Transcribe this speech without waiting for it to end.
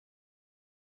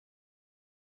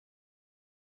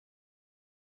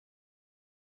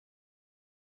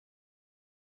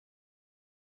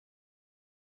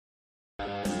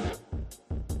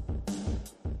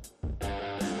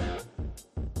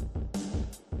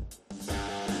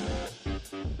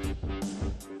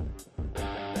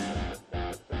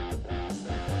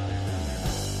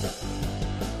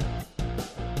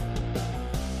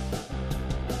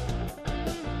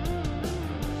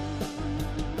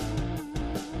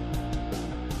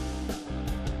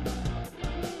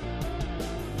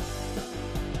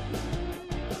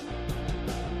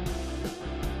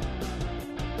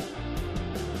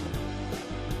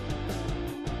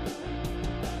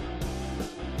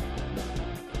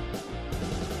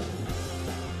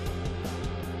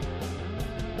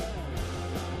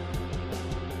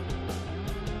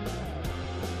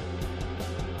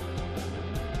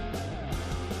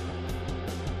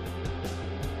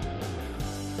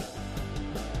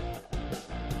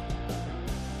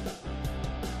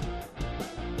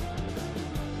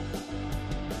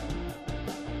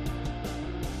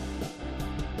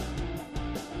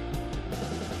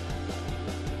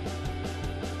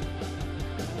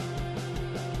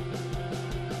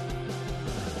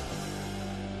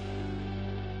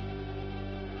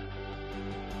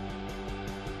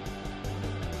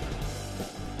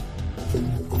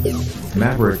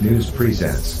Maverick News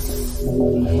presents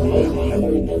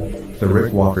The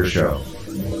Rick Walker Show.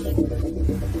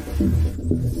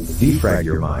 Defrag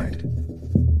your mind.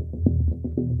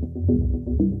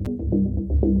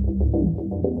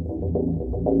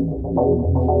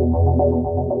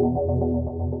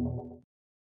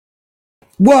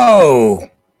 Whoa!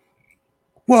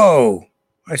 Whoa!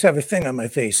 I just have a thing on my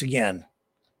face again.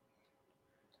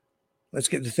 Let's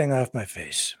get the thing off my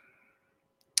face.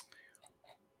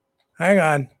 Hang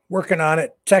on. Working on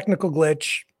it. Technical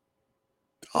glitch.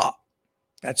 Oh,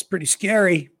 that's pretty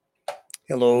scary.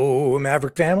 Hello,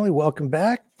 Maverick family. Welcome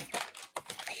back.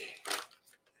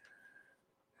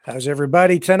 How's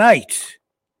everybody tonight?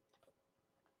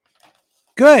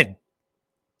 Good.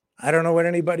 I don't know what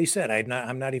anybody said.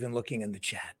 I'm not even looking in the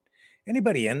chat.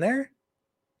 Anybody in there?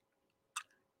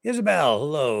 Isabel,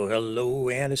 hello. Hello,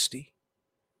 Anasty.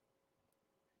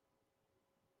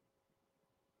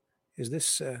 Is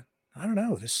this, I don't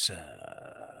know,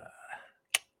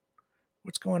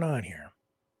 what's going on here?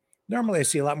 Normally I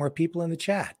see a lot more people in the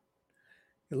chat.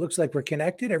 It looks like we're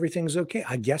connected. Everything's okay.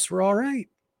 I guess we're all right.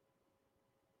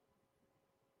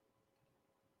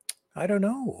 I don't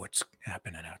know what's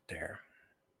happening out there.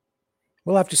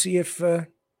 We'll have to see if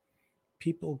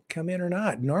people come in or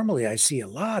not. Normally I see a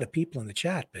lot of people in the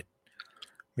chat, but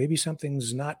maybe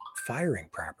something's not firing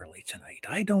properly tonight.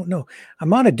 I don't know.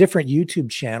 I'm on a different YouTube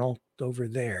channel over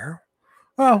there.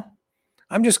 Well,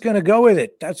 I'm just going to go with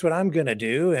it. That's what I'm going to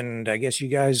do. And I guess you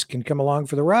guys can come along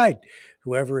for the ride,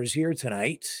 whoever is here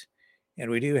tonight.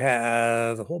 And we do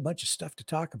have a whole bunch of stuff to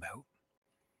talk about.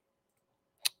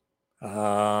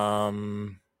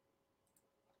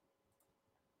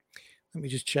 Let me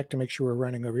just check to make sure we're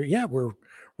running over here. Yeah, we're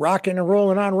rocking and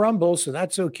rolling on Rumble, so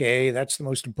that's okay. That's the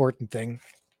most important thing.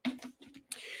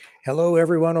 Hello,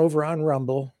 everyone over on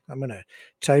Rumble. I'm going to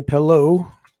type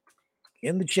hello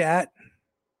in the chat.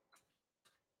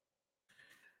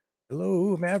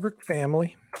 Hello, Maverick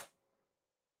family.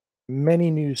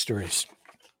 Many news stories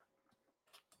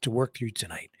to work through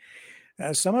tonight.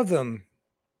 Some of them,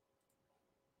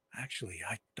 actually,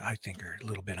 I think are a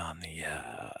little bit on the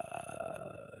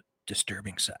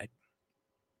disturbing side.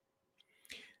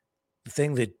 The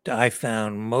thing that I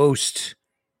found most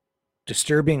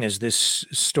disturbing is this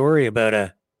story about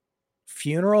a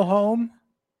funeral home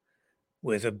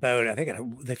with about, I think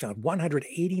they found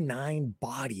 189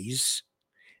 bodies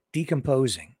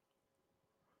decomposing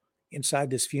inside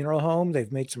this funeral home.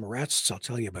 They've made some arrests. I'll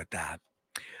tell you about that.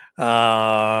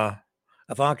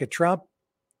 Ivanka Trump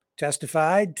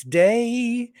testified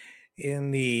today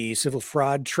in the civil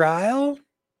fraud trial.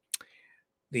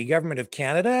 The government of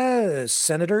Canada,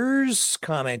 senators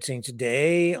commenting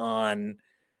today on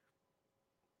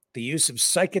the use of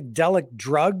psychedelic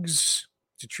drugs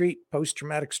to treat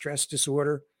post-traumatic stress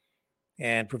disorder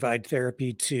and provide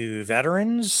therapy to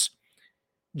veterans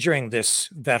during this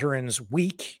Veterans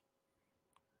Week.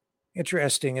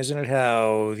 Interesting, isn't it,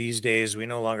 how these days we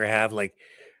no longer have like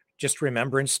just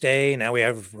Remembrance Day. Now we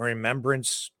have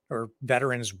Remembrance or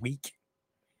Veterans Week.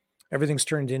 Everything's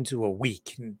turned into a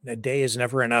week. A day is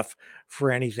never enough for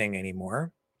anything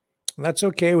anymore. And that's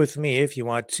okay with me if you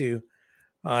want to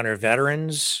honor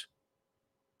veterans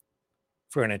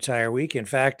for an entire week. In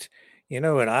fact, you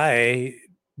know what I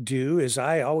do is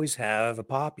I always have a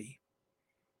poppy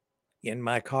in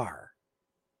my car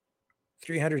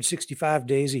 365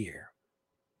 days a year.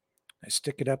 I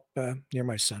stick it up near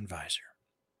my sun visor.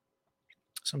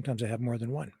 Sometimes I have more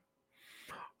than one.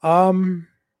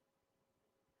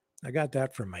 I got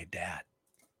that from my dad.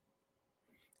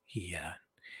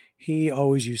 He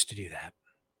always used to do that.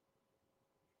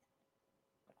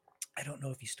 I don't know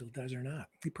if he still does or not.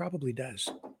 He probably does.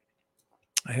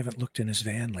 I haven't looked in his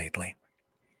van lately.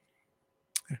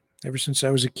 Ever since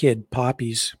I was a kid,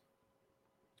 poppies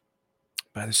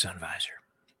by the sun visor.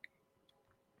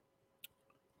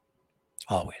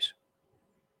 Always.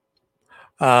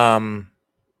 Cyber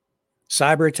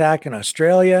attack in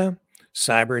Australia.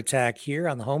 Cyber attack here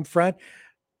on the home front.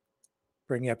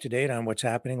 Bring you up to date on what's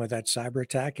happening with that cyber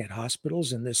attack at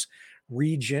hospitals in this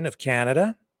region of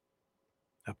Canada.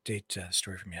 Update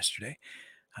story from yesterday.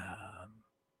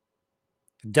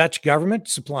 The Dutch government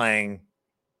supplying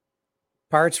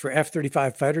parts for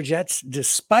F-35 fighter jets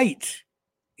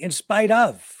in spite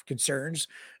of concerns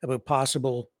about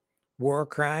possible war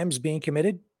crimes being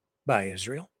committed by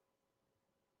Israel.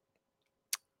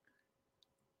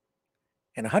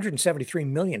 And $173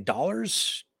 million to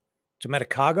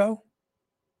Medicago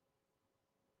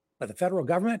by the federal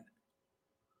government,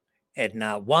 and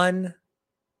not one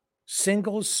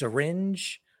single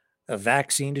syringe of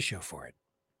vaccine to show for it.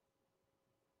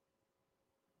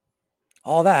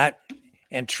 All that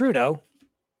and Trudeau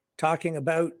talking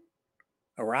about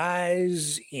a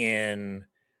rise in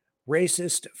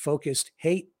racist-focused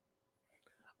hate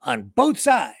on both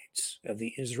sides of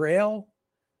the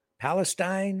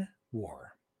Israel-Palestine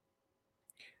war.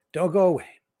 Don't go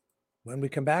away. When we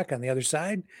come back on the other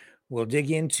side, we'll dig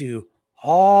into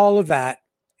all of that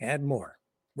and more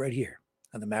right here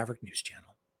on the Maverick News Channel.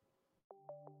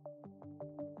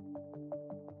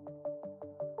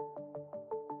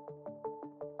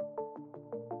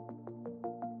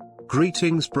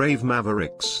 Greetings, brave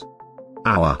Mavericks.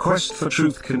 Our quest for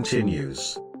truth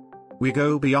continues. We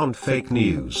go beyond fake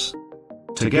news.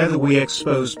 Together we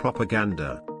expose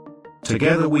propaganda.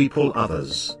 Together we pull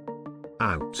others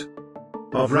out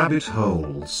of rabbit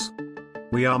holes.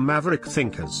 We are maverick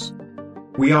thinkers.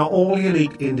 We are all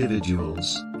unique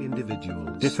individuals,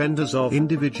 defenders of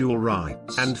individual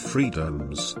rights and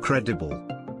freedoms, credible,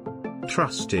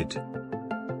 trusted,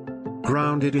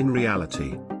 grounded in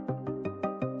reality.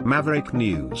 Maverick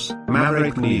News,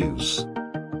 Maverick News.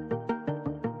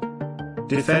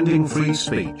 Defending free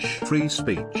speech, free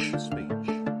speech.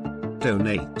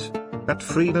 Donate at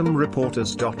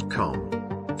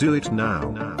freedomreporters.com. Do it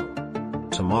now.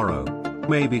 Tomorrow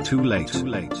may be too late.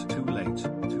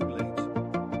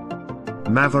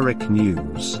 Maverick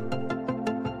News.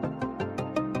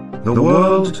 The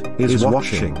world is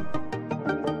watching.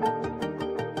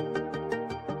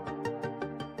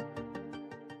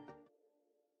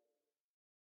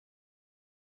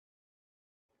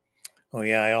 Oh,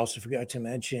 yeah, I also forgot to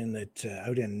mention that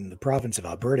out in the province of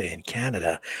Alberta in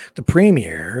Canada, the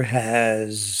Premier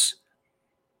has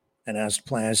announced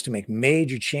plans to make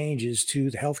major changes to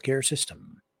the healthcare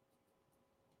system.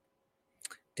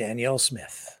 Danielle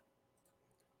Smith.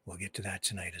 We'll get to that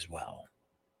tonight as well.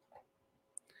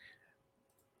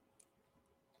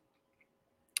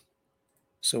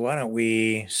 So why don't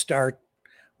we start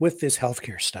with this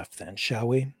healthcare stuff then, shall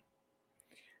we?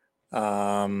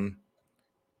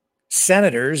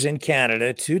 Senators in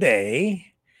Canada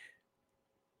today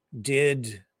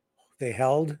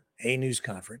held a news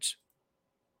conference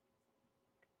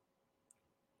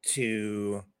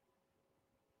to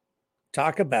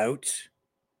talk about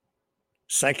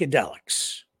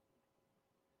psychedelics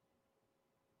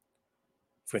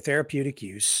for therapeutic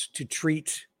use to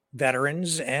treat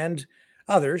veterans and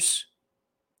others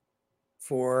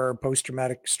for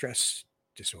post-traumatic stress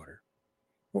disorder.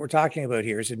 What we're talking about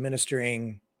here is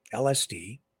administering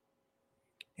LSD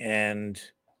and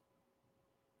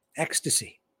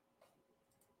ecstasy.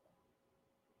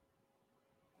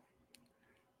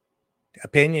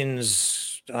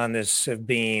 Opinions on this have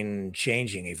been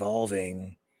changing,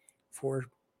 evolving for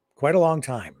quite a long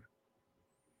time.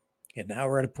 And now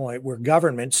we're at a point where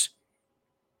governments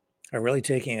are really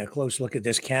taking a close look at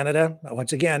this. Canada,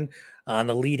 once again, on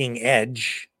the leading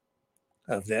edge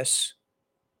of this.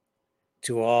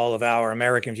 To all of our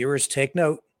American viewers, take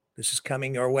note. This is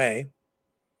coming your way.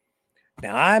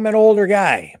 Now, I'm an older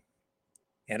guy,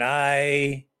 and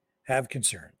I have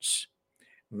concerns.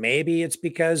 Maybe it's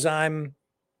because I'm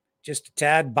just a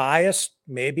tad biased.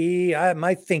 Maybe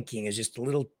my thinking is just a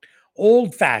little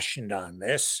old-fashioned on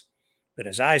this. But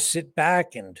as I sit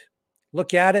back and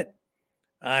look at it,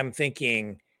 I'm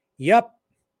thinking, yep,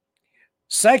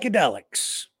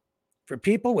 psychedelics for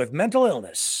people with mental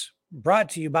illness, brought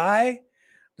to you by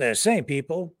the same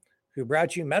people who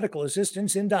brought you medical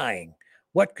assistance in dying.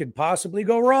 What could possibly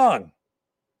go wrong?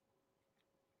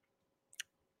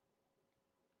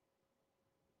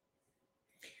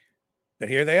 But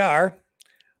here they are.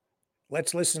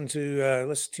 Let's let's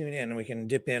tune in and we can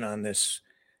dip in on this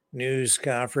news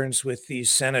conference with these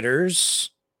senators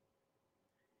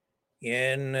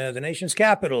in the nation's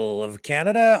capital of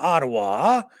Canada,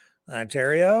 Ottawa,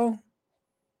 Ontario.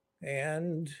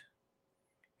 And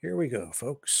here we go,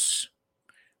 folks.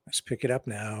 Let's pick it up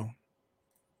now.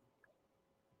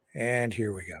 And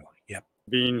here we go. Yep.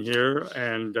 Being here,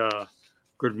 and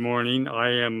good morning. I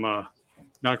am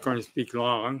not going to speak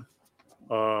long,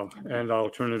 and I'll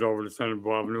turn it over to Senator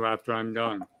Boisvenu after I'm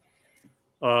done.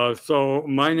 So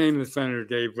my name is Senator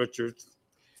Dave Richards,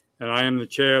 and I am the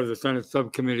chair of the Senate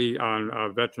Subcommittee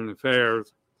on Veteran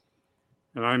Affairs.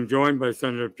 And I'm joined by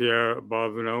Senator Pierre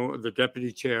Boisvenu, the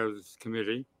deputy chair of this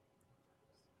committee.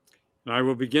 And I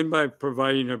will begin by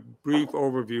providing a brief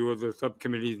overview of the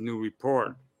subcommittee's new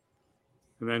report.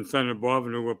 And then Senator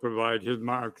Boisvenu will provide his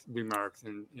remarks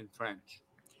in French.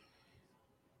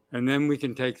 And then we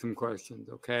can take some questions,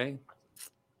 okay?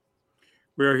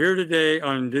 We are here today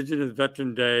on Indigenous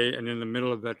Veteran Day and in the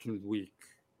middle of Veterans Week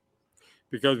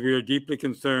because we are deeply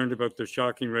concerned about the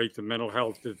shocking rates of mental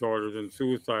health disorders and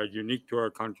suicide unique to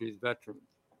our country's veterans.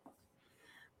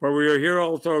 But we are here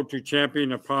also to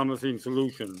champion a promising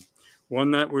solution,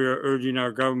 one that we are urging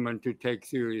our government to take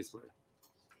seriously.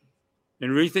 In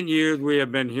recent years, we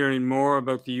have been hearing more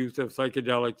about the use of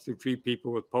psychedelics to treat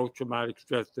people with post-traumatic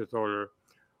stress disorder,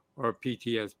 or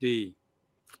PTSD.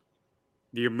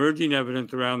 The emerging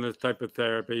evidence around this type of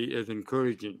therapy is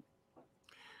encouraging.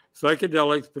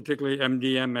 Psychedelics, particularly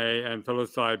MDMA and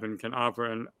psilocybin, can offer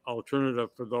an alternative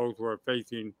for those who are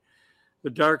facing the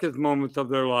darkest moments of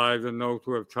their lives and those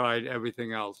who have tried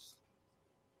everything else.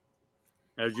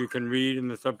 As you can read in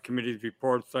the subcommittee's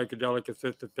report,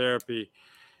 psychedelic-assisted therapy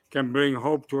can bring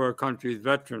hope to our country's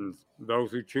veterans.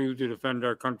 Those who choose to defend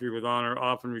our country with honor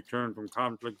often return from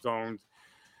conflict zones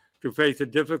to face a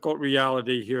difficult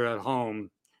reality here at home.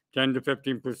 10 to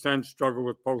 15% struggle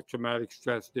with post-traumatic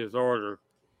stress disorder,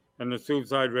 and the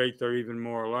suicide rates are even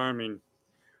more alarming.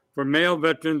 For male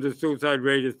veterans, the suicide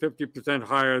rate is 50%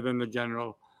 higher than the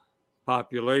general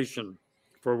population.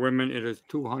 For women, it is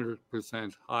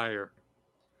 200% higher.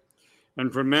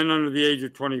 And for men under the age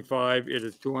of 25, it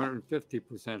is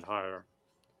 250% higher.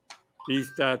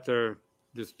 These stats are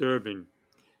disturbing,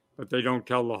 but they don't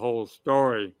tell the whole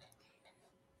story.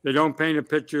 They don't paint a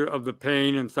picture of the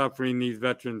pain and suffering these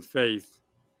veterans face.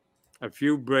 A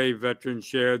few brave veterans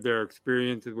shared their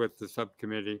experiences with the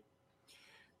subcommittee.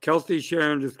 Kelsey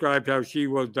Sharon described how she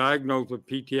was diagnosed with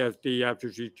PTSD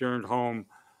after she returned home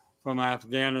from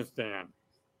Afghanistan.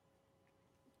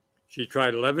 She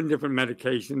tried 11 different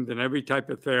medications and every type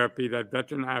of therapy that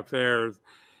Veteran Affairs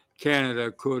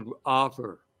Canada could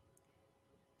offer.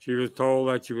 She was told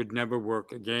that she would never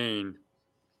work again.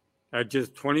 At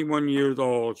just 21 years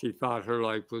old, she thought her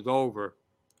life was over.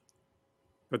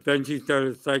 But then she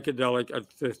started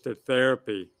psychedelic-assisted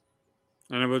therapy,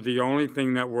 and it was the only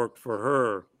thing that worked for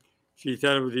her. She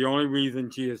said it was the only reason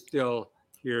she is still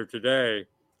here today.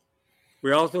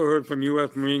 We also heard from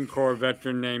U.S. Marine Corps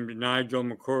veteran named Nigel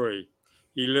McCurry.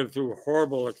 He lived through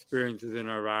horrible experiences in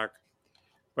Iraq,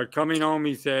 but coming home,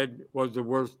 he said, was the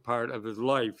worst part of his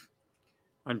life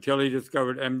until he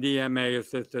discovered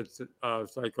MDMA-assisted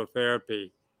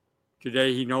psychotherapy.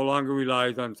 Today, he no longer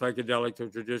relies on psychedelics or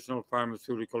traditional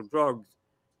pharmaceutical drugs.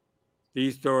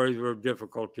 These stories were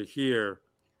difficult to hear,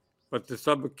 but the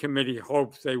subcommittee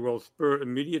hopes they will spur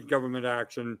immediate government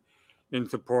action in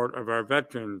support of our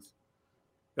veterans.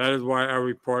 That is why our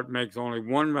report makes only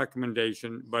one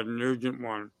recommendation, but an urgent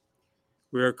one.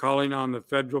 We are calling on the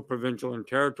federal, provincial, and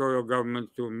territorial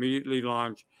governments to immediately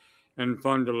launch and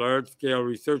fund a large-scale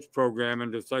research program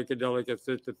into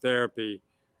psychedelic-assisted therapy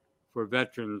for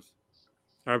veterans.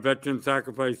 Our veterans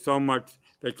sacrifice so much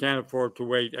they can't afford to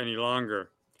wait any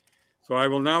longer. So I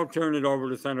will now turn it over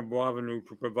to Senator Boisvenu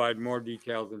to provide more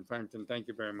details in French, and thank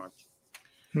you very much.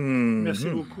 Merci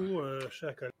beaucoup,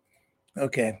 cher collègue.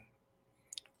 Okay.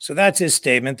 So that's his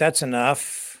statement. That's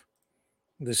enough.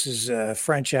 This is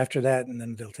French after that, and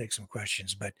then they'll take some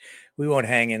questions, but we won't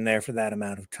hang in there for that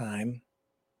amount of time.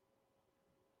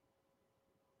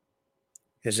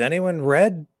 Has anyone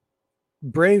read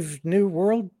Brave New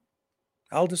World,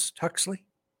 Aldous Huxley?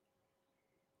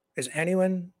 Does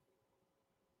anyone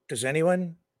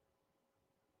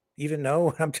even know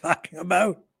what I'm talking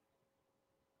about?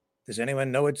 Does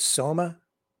anyone know what Soma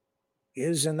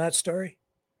is in that story?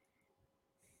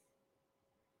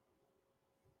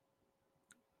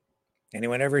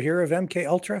 Anyone ever hear of MK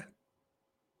Ultra?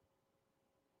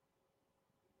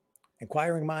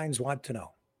 Inquiring minds want to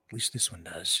know. At least this one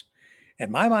does. And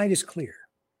my mind is clear.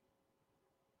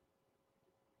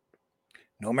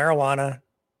 No marijuana,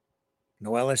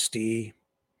 no LSD,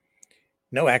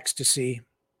 no ecstasy,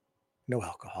 no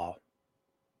alcohol.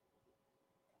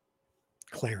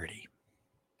 Clarity.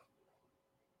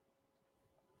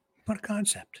 What a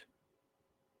concept.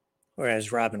 Or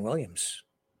as Robin Williams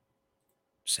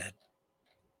said,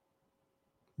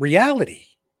 reality.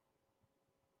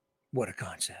 What a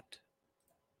concept.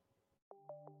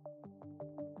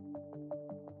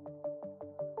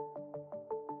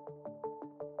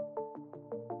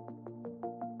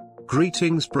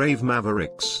 Greetings, brave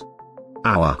Mavericks.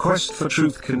 Our quest for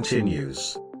truth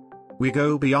continues. We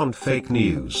go beyond fake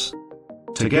news.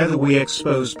 Together we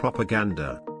expose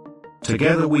propaganda.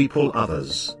 Together we pull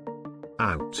others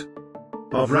out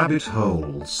of rabbit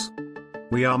holes.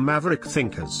 We are maverick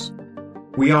thinkers.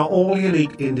 We are all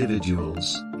unique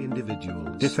individuals,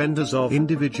 defenders of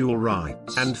individual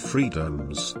rights and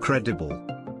freedoms, credible,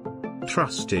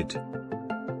 trusted,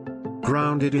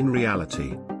 grounded in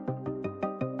reality.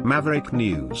 Maverick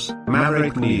News,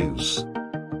 Maverick News.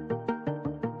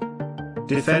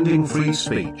 Defending free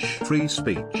speech, free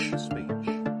speech.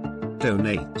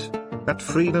 Donate at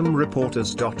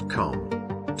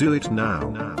freedomreporters.com. Do it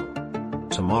now.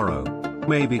 Tomorrow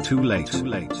Maybe too late. Too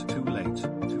late. Too late.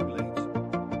 Too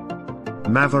late.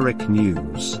 Maverick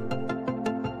News.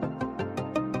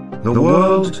 The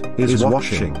world is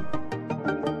watching.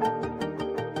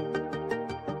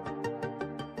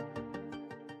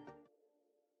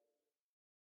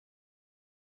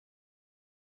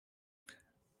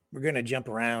 We're going to jump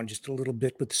around just a little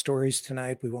bit with the stories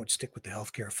tonight. We won't stick with the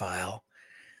healthcare file.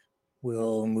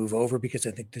 We'll move over because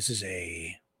I think this is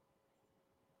a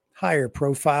higher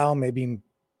profile, maybe,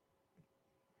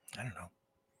 I don't know.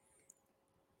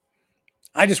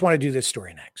 I just want to do this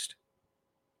story next.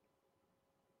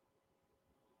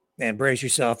 And brace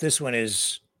yourself. This one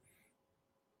is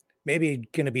maybe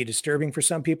going to be disturbing for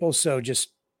some people, so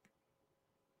just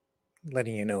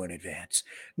letting you know in advance.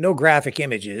 No graphic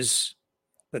images,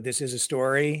 but this is a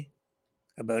story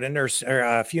about a nurse or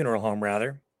a funeral home,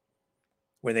 rather,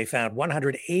 where they found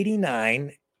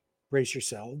 189, brace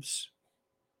yourselves,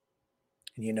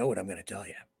 and you know what I'm going to tell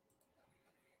you.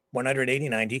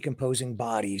 189 decomposing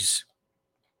bodies.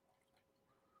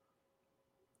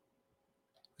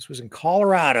 This was in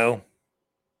Colorado.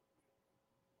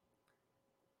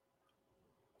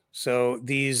 So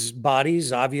these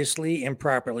bodies obviously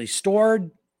improperly stored.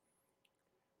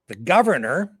 The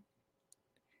governor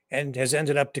and has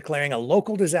ended up declaring a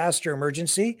local disaster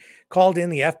emergency, called in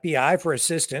the FBI for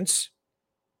assistance.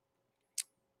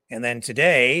 And then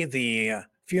today, the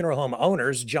funeral home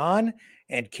owners, John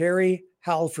and Carrie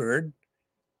Halford,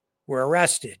 were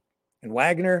arrested in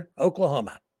Wagner,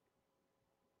 Oklahoma.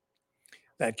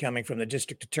 That coming from the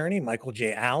district attorney, Michael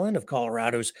J. Allen of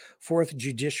Colorado's 4th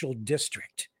Judicial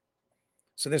District.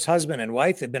 So this husband and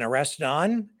wife have been arrested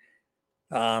on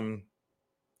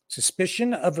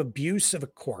suspicion of abuse of a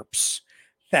corpse,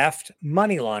 theft,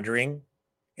 money laundering,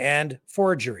 and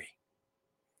forgery.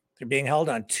 They're being held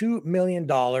on $2 million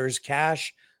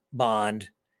cash bond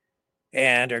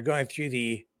and are going through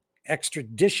the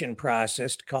extradition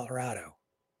process to Colorado.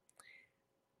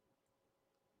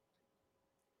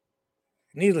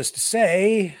 Needless to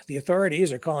say, the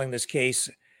authorities are calling this case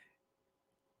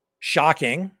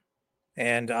shocking,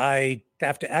 and I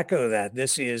have to echo that.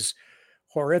 This is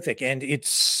horrific, and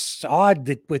it's odd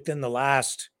that within the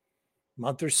last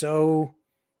month or so,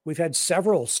 we've had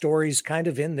several stories kind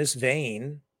of in this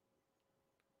vein.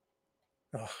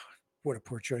 Oh, what a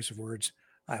poor choice of words.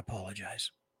 I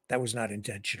apologize. That was not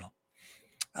intentional.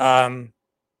 So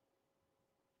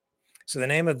the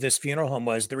name of this funeral home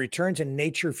was the Return to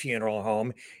Nature Funeral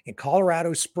Home in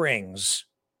Colorado Springs.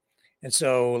 And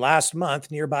so last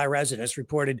month, nearby residents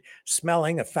reported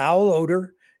smelling a foul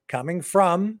odor coming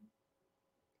from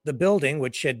the building,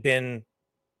 which had been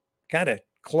kind of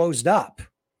closed up.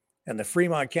 And the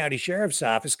Fremont County Sheriff's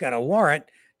Office got a warrant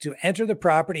to enter the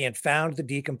property and found the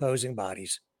decomposing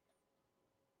bodies.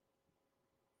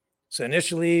 So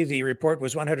initially, the report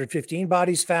was 115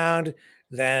 bodies found,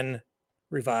 then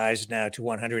revised now to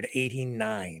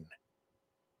 189.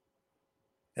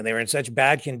 And they were in such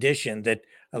bad condition that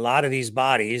a lot of these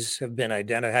bodies have been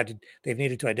identified. They've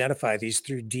needed to identify these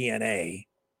through DNA.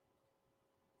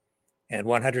 And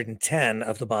 110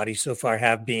 of the bodies so far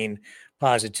have been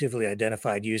positively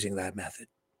identified using that method.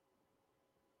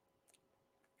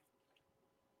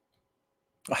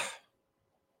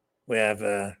 We have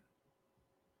a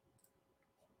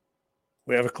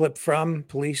clip from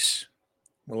police.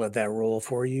 We'll let that roll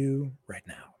for you right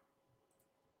now.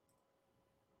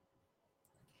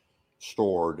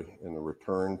 Stored in the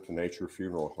Return to Nature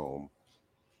Funeral Home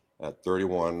at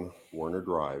 31 Werner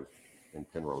Drive in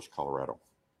Penrose, Colorado.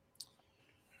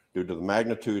 Due to the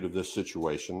magnitude of this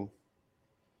situation,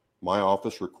 my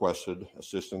office requested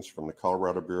assistance from the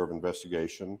Colorado Bureau of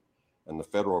Investigation and the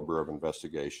Federal Bureau of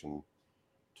Investigation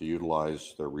to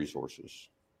utilize their resources.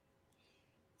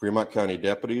 Fremont County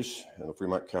deputies and the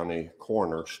Fremont County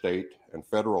coroner, state and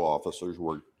federal officers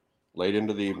worked late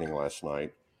into the evening last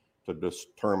night to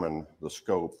determine the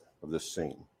scope of this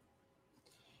scene.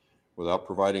 Without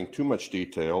providing too much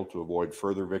detail to avoid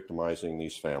further victimizing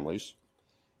these families,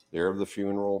 the area of the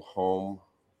funeral home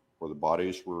where the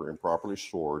bodies were improperly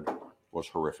stored was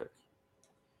horrific.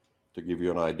 To give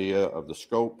you an idea of the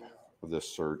scope of this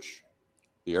search,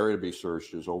 the area to be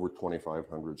searched is over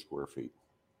 2,500 square feet.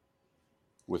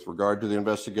 With regard to the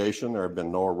investigation, there have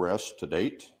been no arrests to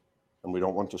date, and we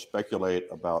don't want to speculate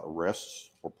about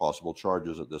arrests or possible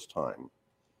charges at this time.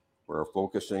 We're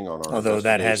focusing on our Although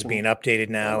that has been updated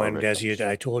now, and as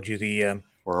I told you, the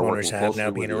owners have now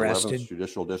been arrested. The 11th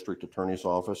Judicial District Attorney's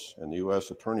Office and the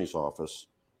U.S. Attorney's Office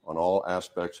on all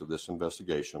aspects of this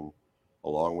investigation,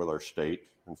 along with our state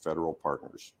and federal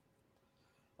partners.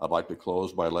 I'd like to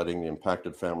close by letting the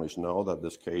impacted families know that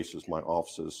this case is my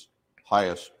office's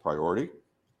highest priority,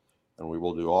 and we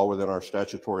will do all within our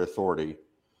statutory authority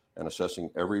and assessing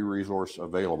every resource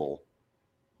available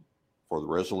for the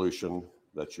resolution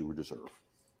that you deserve.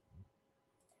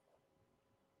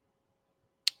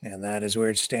 And that is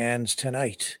where it stands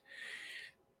tonight.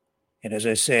 And as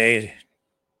I say,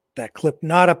 that clip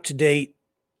not up to date.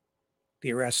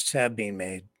 The arrests have been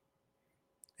made,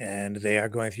 and they are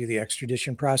going through the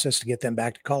extradition process to get them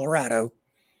back to Colorado,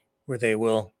 where they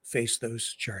will face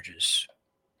those charges.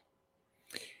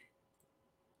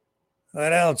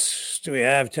 What else do we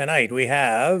have tonight? We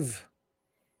have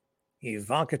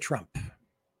Ivanka Trump.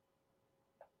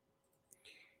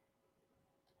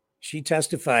 She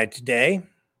testified today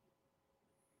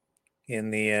in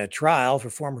the trial for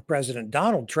former President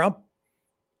Donald Trump,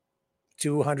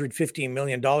 $250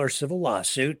 million civil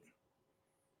lawsuit.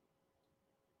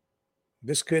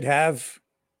 This could have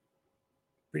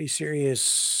pretty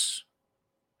serious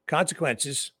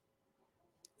consequences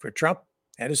for Trump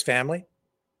and his family.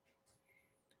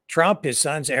 Trump, his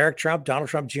sons, Eric Trump, Donald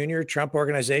Trump Jr., Trump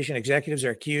Organization executives are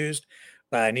accused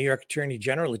by New York Attorney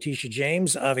General Letitia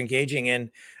James of engaging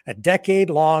in a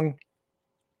decade-long,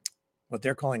 what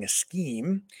they're calling a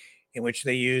scheme, in which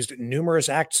they used numerous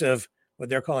acts of what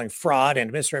they're calling fraud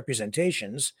and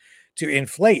misrepresentations to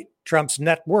inflate Trump's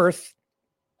net worth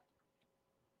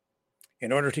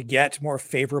in order to get more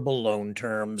favorable loan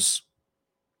terms.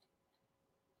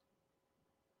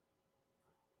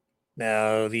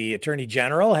 Now, the Attorney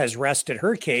General has rested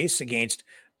her case against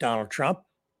Donald Trump.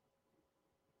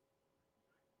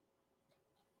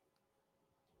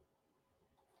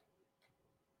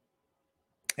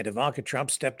 And Ivanka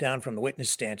Trump stepped down from the witness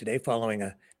stand today following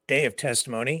a day of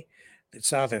testimony that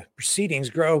saw the proceedings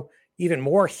grow even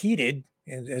more heated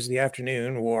as the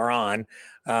afternoon wore on.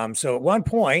 So at one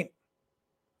point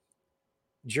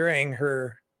during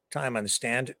her time on the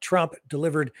stand, Trump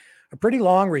delivered a pretty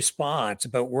long response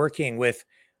about working with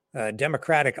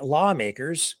Democratic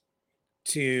lawmakers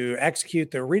to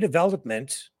execute the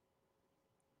redevelopment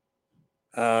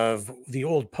of the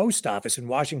old post office in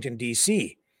Washington,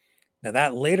 D.C. Now,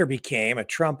 that later became a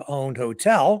Trump-owned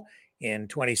hotel in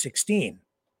 2016.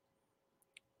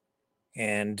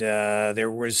 And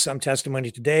there was some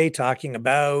testimony today talking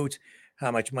about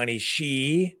how much money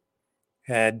she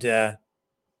had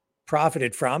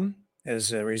profited from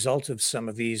as a result of some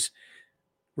of these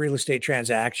real estate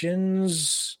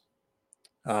transactions.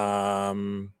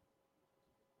 And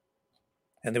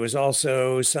there was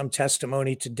also some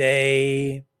testimony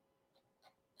today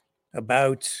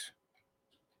about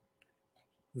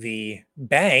the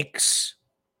banks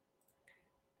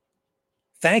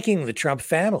thanking the Trump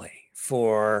family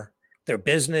for their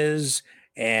business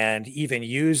and even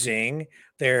using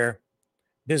their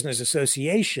business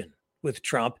association with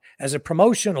Trump as a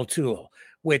promotional tool,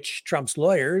 which Trump's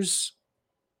lawyers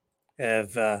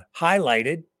have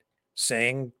highlighted,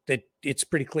 saying that it's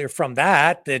pretty clear from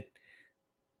that the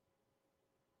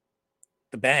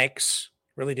banks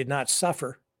really did not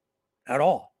suffer at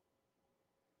all.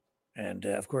 And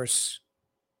of course,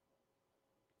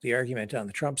 the argument on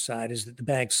the Trump side is that the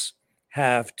banks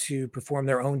have to perform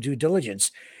their own due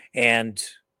diligence. And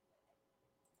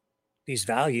these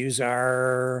values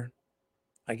are,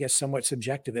 I guess, somewhat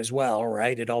subjective as well,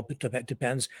 right? It all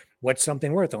depends what's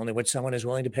something worth, only what someone is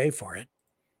willing to pay for it,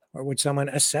 or what someone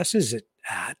assesses it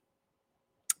at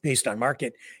based on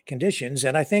market conditions.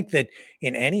 And I think that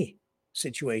in any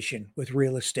situation with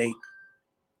real estate,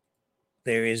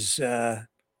 there is a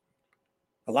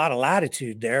lot of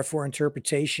latitude there for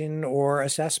interpretation or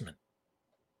assessment.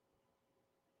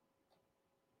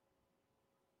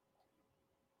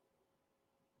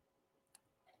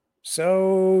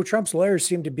 So Trump's lawyers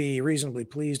seem to be reasonably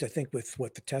pleased, I think, with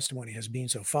what the testimony has been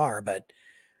so far, but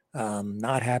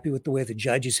not happy with the way the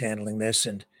judge is handling this.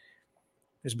 And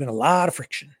there's been a lot of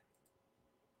friction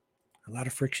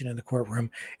in the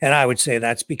courtroom. And I would say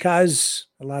that's because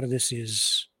a lot of this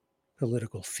is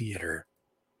political theater.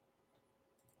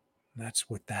 That's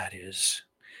what that is.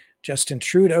 Justin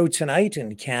Trudeau tonight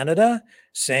in Canada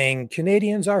saying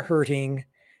Canadians are hurting.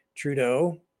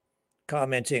 Trudeau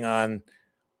commenting on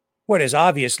what is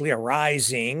obviously a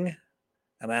rising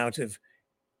amount of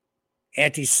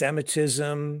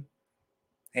anti-Semitism,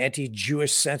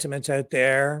 anti-Jewish sentiment out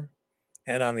there.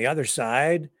 And on the other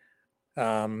side,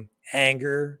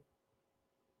 anger,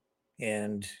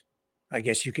 and I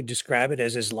guess you could describe it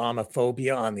as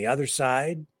Islamophobia on the other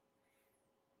side.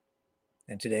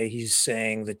 And today he's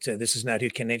saying that this is not who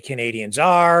Canadians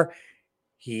are.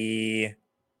 He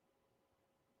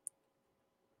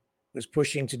was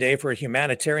pushing today for a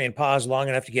humanitarian pause long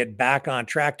enough to get back on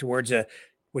track towards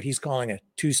what he's calling a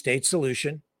two-state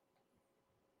solution.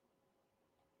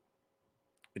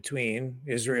 between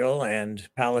Israel and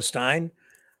Palestine.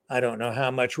 I don't know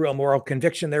how much real moral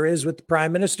conviction there is with the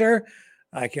prime minister.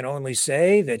 I can only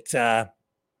say that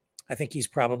I think he's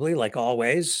probably, like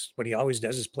always, what he always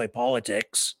does is play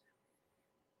politics.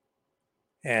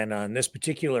 And on this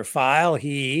particular file,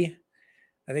 I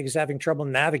think he's having trouble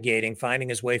navigating, finding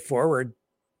his way forward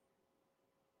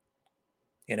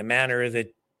in a manner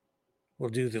that will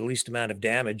do the least amount of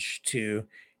damage to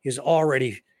his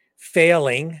already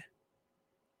failing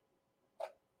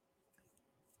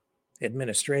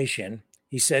administration.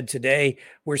 He said today,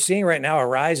 we're seeing right now a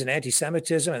rise in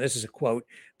anti-Semitism, and this is a quote,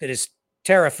 that is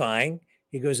terrifying.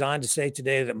 He goes on to say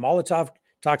today that Molotov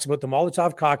talks about the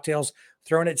Molotov cocktails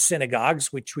thrown at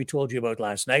synagogues, which we told you about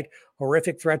last night,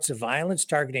 horrific threats of violence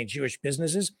targeting Jewish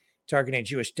businesses, targeting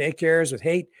Jewish daycares with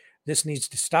hate. This needs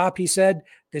to stop, he said.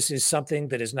 This is something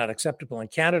that is not acceptable in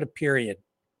Canada, period.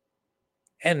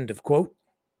 End of quote.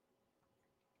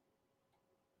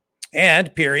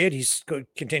 And period, he's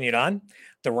continued on,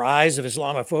 the rise of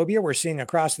Islamophobia we're seeing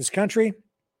across this country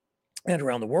and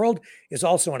around the world is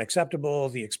also unacceptable.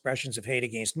 The expressions of hate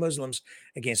against Muslims,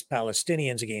 against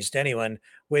Palestinians, against anyone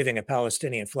waving a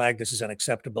Palestinian flag, this is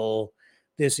unacceptable.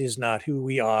 This is not who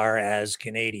we are as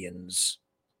Canadians.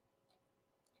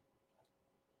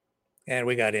 And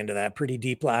we got into that pretty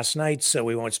deep last night, so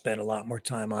we won't spend a lot more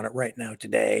time on it right now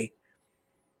today.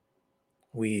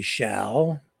 We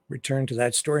shall return to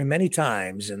that story many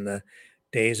times in the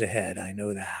days ahead. I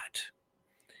know that.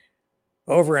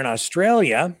 Over in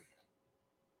Australia,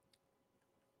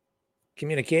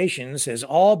 communications has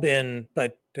all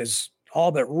but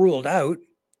ruled out.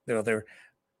 Their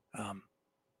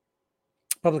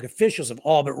public officials have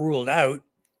all but ruled out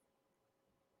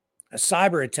a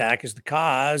cyber attack as the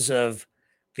cause of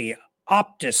the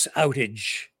Optus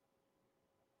outage.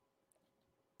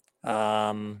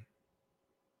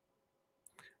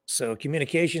 So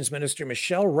Communications Minister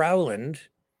Michelle Rowland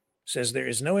says there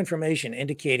is no information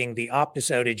indicating the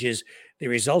Optus outage is the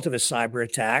result of a cyber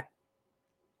attack.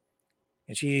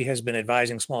 And she has been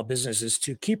advising small businesses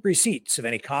to keep receipts of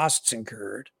any costs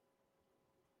incurred.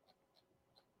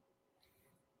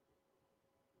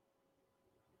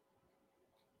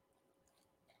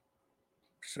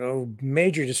 So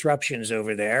major disruptions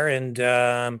over there, and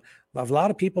a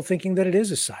lot of people thinking that it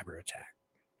is a cyber attack.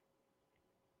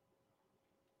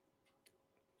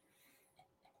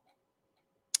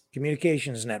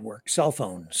 Communications network, cell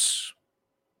phones.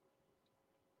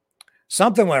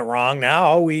 Something went wrong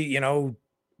now. We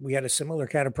had a similar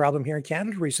kind of problem here in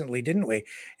Canada recently, didn't we?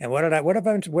 And what have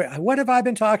I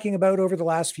been talking about over the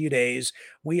last few days?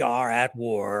 We are at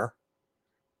war.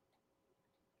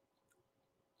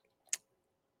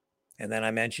 And then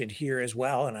I mentioned here as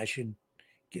well, and I should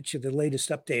get you the latest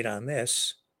update on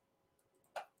this.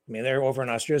 I mean, they're over in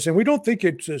Australia saying, we don't think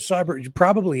it's a cyber. It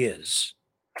probably is.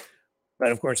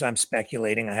 But of course, I'm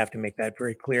speculating. I have to make that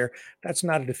very clear. That's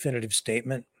not a definitive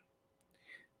statement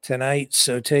tonight.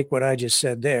 So take what I just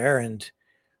said there and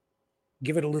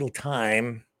give it a little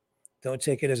time. Don't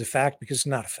take it as a fact because it's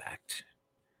not a fact.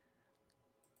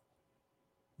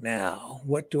 Now,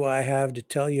 what do I have to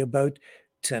tell you about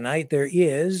tonight? There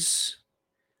is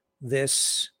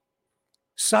this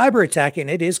cyber attack, and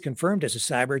it is confirmed as a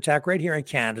cyber attack right here in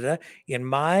Canada, in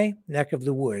my neck of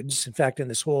the woods. In fact, in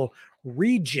this whole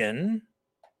region,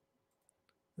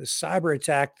 the cyber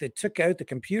attack that took out the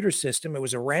computer system. It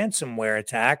was a ransomware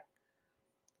attack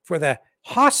for the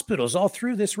hospitals all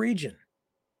through this region.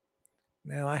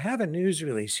 Now, I have a news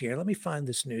release here. Let me find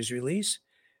this news release.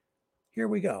 Here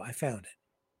we go. I found it.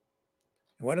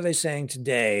 What are they saying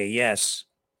today? Yes.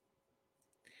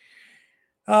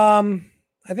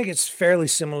 I think it's fairly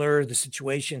similar, the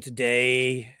situation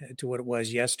today, to what it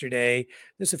was yesterday.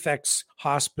 This affects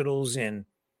hospitals in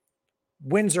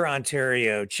Windsor,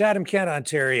 Ontario, Chatham-Kent,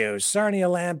 Ontario,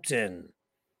 Sarnia-Lambton,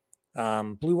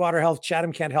 Blue Water Health,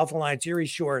 Chatham-Kent Health Alliance, Erie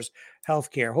Shores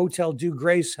Healthcare, Hotel Dieu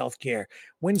Grace Healthcare,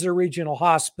 Windsor Regional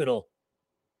Hospital.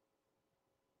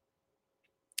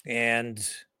 And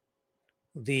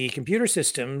the computer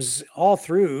systems all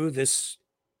through this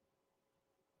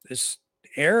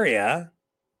area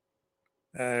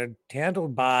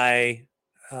handled by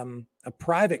a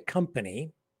private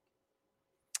company.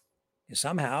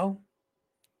 Somehow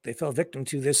they fell victim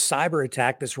to this cyber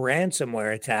attack, this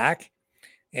ransomware attack.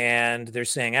 And they're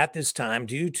saying at this time,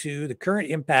 due to the current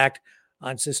impact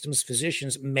on systems,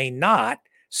 physicians may not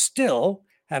still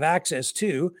have access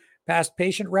to past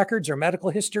patient records or medical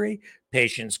history,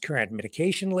 patients' current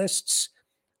medication lists,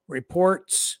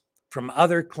 reports from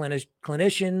other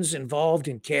clinicians involved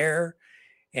in care,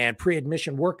 and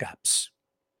pre-admission workups.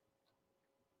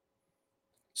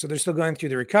 So they're still going through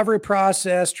the recovery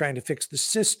process, trying to fix the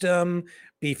system,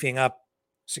 beefing up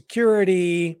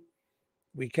security.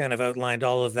 We kind of outlined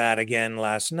all of that again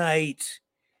last night.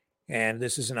 And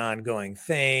this is an ongoing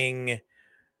thing.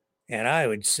 And I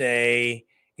would say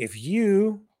if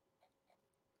you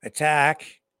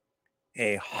attack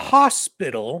a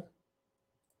hospital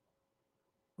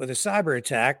with a cyber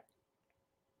attack,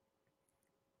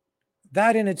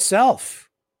 that in itself,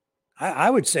 I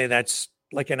would say that's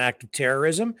like an act of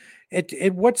terrorism.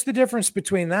 What's the difference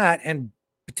between that and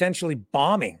potentially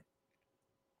bombing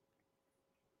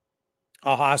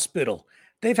a hospital?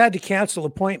 They've had to cancel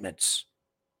appointments.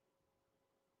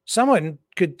 Someone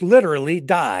could literally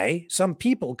die. Some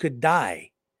people could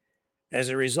die as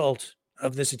a result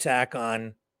of this attack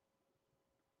on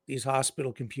these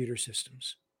hospital computer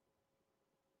systems.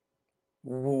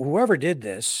 Whoever did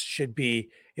this should be,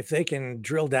 if they can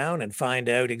drill down and find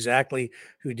out exactly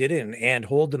who did it and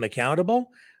hold them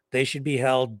accountable, they should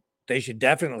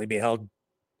definitely be held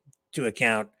to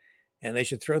account, and they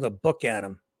should throw the book at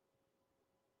them.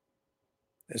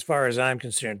 As far as I'm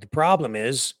concerned, the problem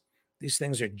is these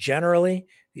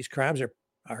crimes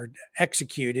are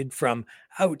executed from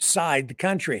outside the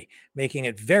country, making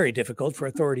it very difficult for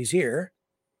authorities here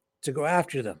to go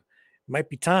after them. It might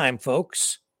be time,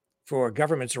 folks, for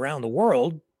governments around the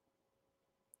world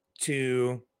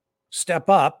to step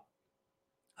up,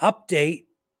 update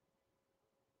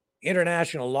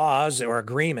international laws or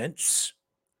agreements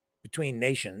between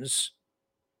nations,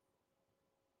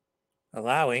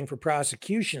 allowing for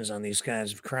prosecutions on these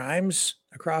kinds of crimes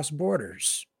across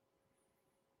borders.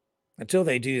 Until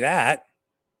they do that,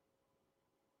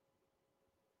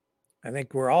 I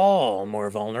think we're all more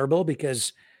vulnerable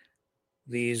because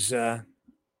these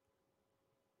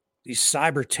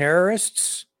cyber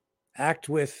terrorists act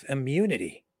with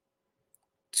immunity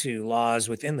to laws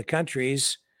within the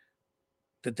countries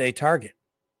that they target.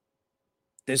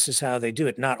 This is how they do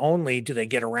it. Not only do they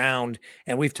get around,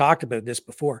 and we've talked about this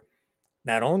before,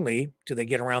 not only do they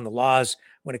get around the laws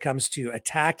when it comes to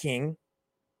attacking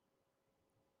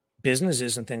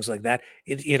businesses and things like that,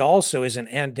 it also is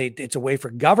it's a way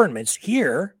for governments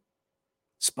here,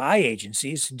 spy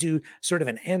agencies, to do sort of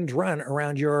an end run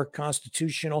around your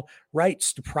constitutional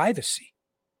rights to privacy.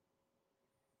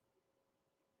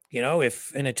 You know,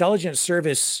 if an intelligence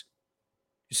service,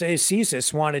 say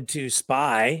CSIS, wanted to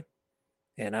spy,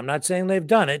 and I'm not saying they've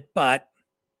done it,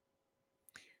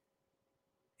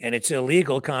 and it's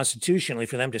illegal constitutionally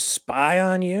for them to spy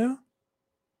on you,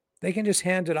 they can just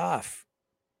hand it off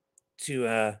to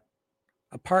a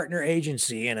partner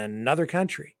agency in another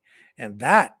country. And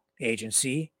that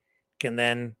agency can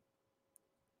then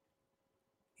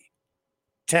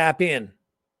tap in,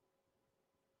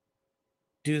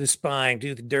 do the spying,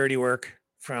 do the dirty work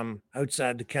from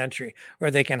outside the country,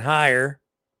 or they can hire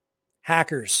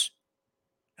hackers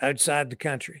outside the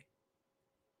country.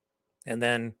 And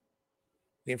then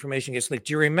the information gets leaked.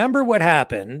 Do you remember what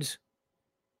happened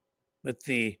with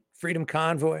the Freedom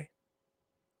Convoy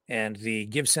and the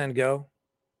Give, Send, Go?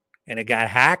 And it got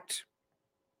hacked?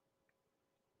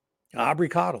 Aubrey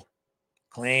Cottle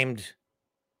claimed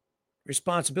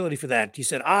responsibility for that. He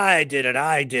said, I did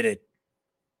it.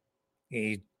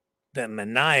 The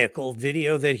maniacal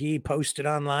video that he posted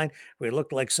online where he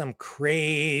looked like some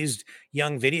crazed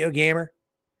young video gamer.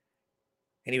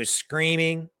 And he was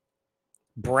screaming,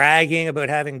 bragging about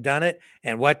having done it.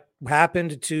 And what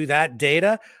happened to that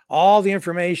data? All the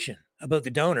information about the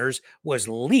donors was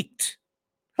leaked.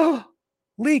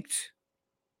 Leaked.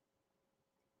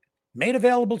 Made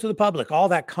available to the public, all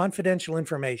that confidential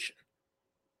information.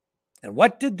 And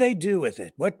what did they do with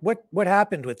it? What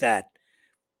happened with that?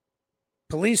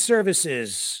 Police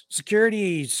services,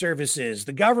 security services,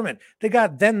 the government, they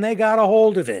got a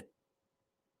hold of it.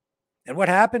 And what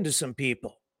happened to some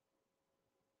people?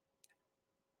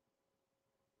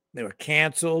 They were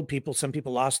canceled. Some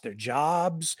people lost their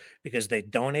jobs because they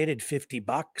donated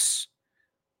 $50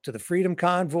 to the Freedom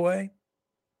Convoy.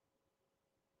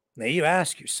 Now you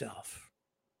ask yourself,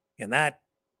 in that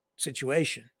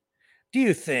situation, do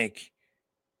you think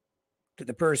that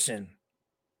the person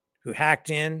who hacked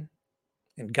in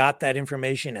and got that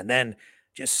information and then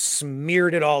just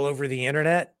smeared it all over the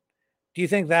internet, do you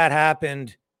think that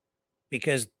happened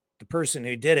because the person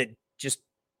who did it just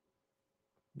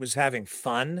was having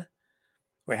fun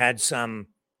or had some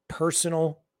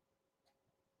personal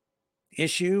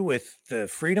issue with the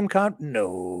Freedom Con?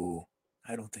 No,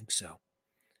 I don't think so.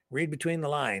 Read between the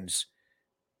lines,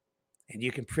 and you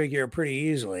can figure pretty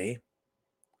easily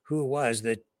who it was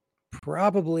that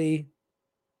probably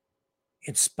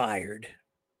inspired,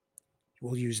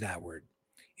 we'll use that word,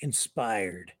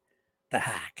 inspired the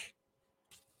hack.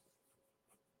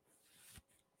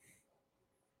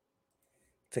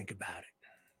 think about it.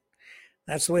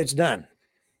 That's the way it's done.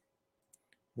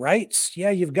 Rights,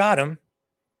 yeah, you've got them.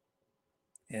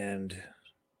 And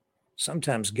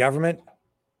sometimes government,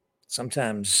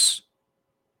 sometimes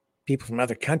people from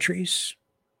other countries,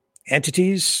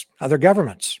 entities, other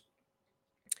governments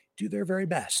do their very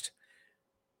best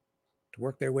to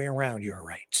work their way around your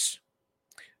rights.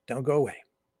 Don't go away.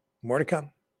 More to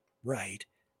come right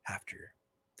after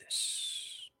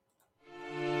this.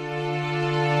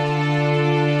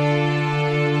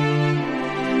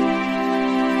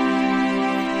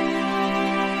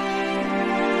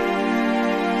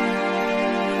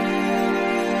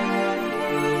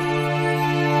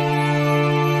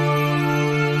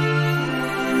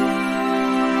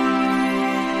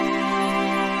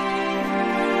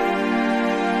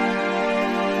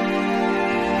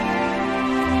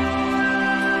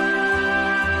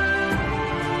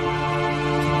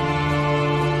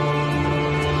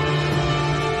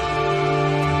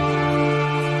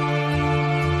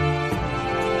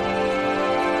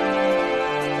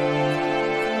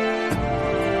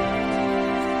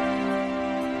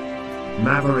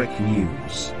 Maverick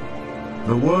News.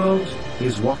 The world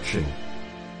is watching.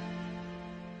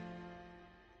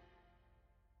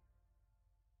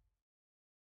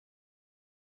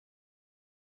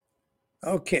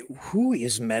 Okay, who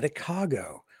is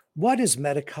Medicago? What is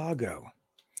Medicago?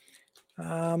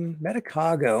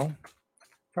 Medicago,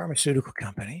 pharmaceutical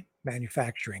company,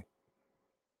 manufacturing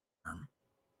firm.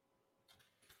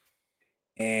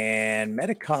 And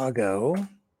Medicago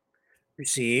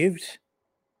received,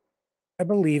 I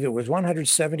believe it was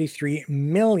 $173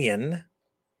 million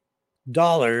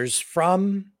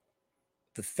from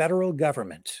the federal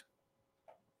government.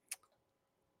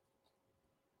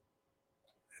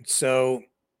 And so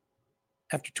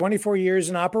after 24 years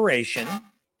in operation,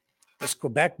 this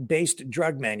Quebec-based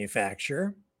drug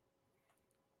manufacturer,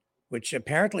 which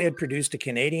apparently had produced a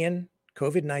Canadian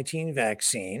COVID-19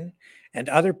 vaccine and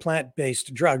other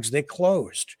plant-based drugs, they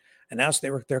closed, announced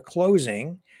they're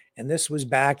closing. And this was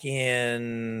back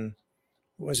in,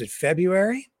 was it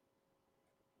February?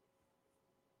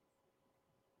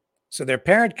 So their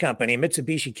parent company,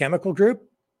 Mitsubishi Chemical Group,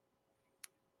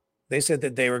 they said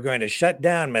that they were going to shut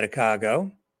down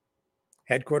Medicago,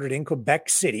 headquartered in Quebec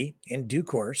City, in due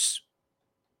course.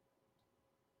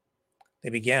 They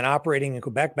began operating in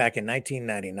Quebec back in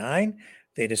 1999.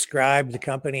 They described the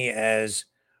company as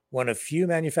one of few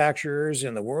manufacturers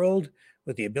in the world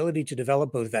with the ability to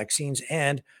develop both vaccines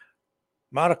and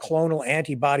monoclonal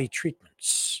antibody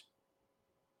treatments,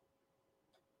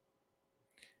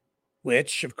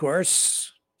 which, of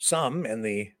course, some in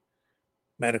the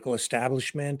medical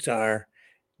establishment are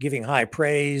giving high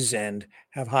praise and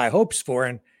have high hopes for,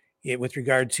 and with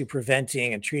regard to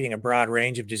preventing and treating a broad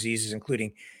range of diseases,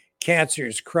 including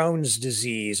cancers, Crohn's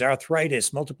disease,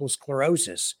 arthritis, multiple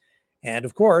sclerosis, and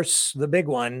of course, the big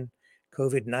one,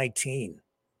 COVID-19.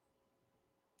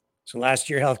 So last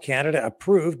year, Health Canada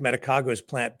approved Medicago's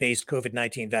plant-based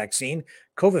COVID-19 vaccine,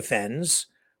 Covifenz,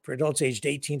 for adults aged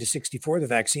 18 to 64. The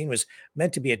vaccine was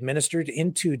meant to be administered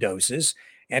in 2 doses,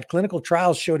 and clinical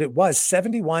trials showed it was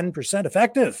 71%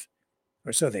 effective,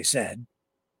 or so they said.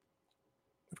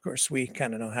 Of course, we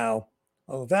kind of know how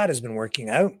all of that has been working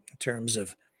out in terms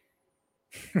of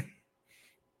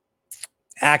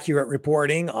accurate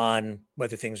reporting on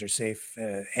whether things are safe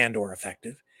and or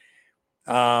effective.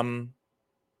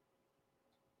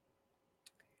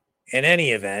 In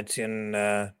any event, in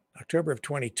October of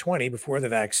 2020, before the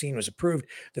vaccine was approved,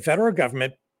 the federal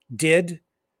government did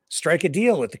strike a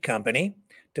deal with the company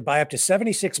to buy up to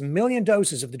 76 million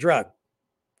doses of the drug.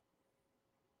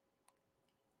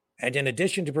 And in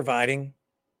addition to providing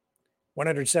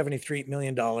 $173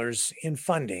 million in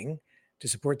funding to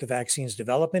support the vaccine's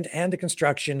development and the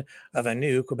construction of a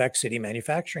new Quebec City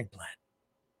manufacturing plant.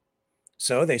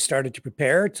 So they started to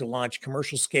prepare to launch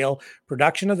commercial scale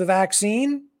production of the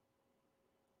vaccine.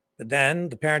 But then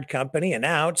the parent company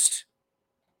announced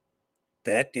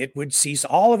that it would cease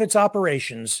all of its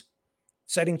operations,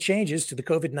 citing changes to the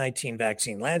COVID-19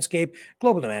 vaccine landscape,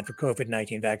 global demand for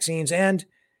COVID-19 vaccines, and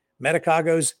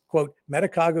Medicago's, quote,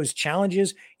 Medicago's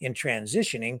challenges in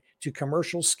transitioning to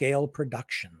commercial scale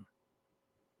production.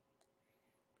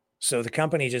 So the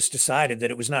company just decided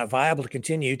that it was not viable to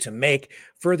continue to make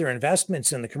further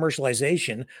investments in the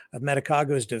commercialization of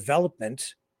Medicago's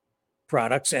development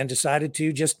products and decided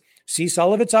to just cease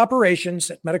all of its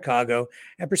operations at Medicago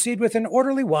and proceed with an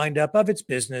orderly windup of its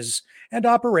business and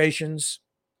operations.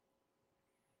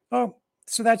 Oh,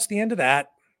 so that's the end of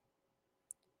that.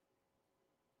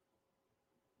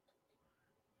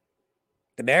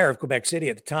 The mayor of Quebec City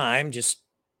at the time just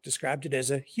described it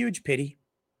as a huge pity.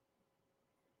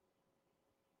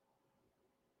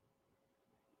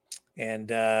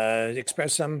 and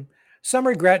expressed some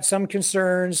regret, some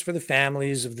concerns for the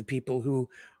families of the people who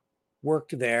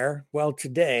worked there. Well,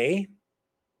 today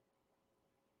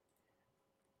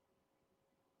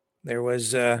there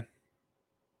was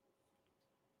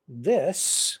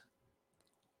this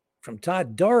from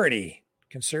Todd Doherty,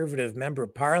 Conservative member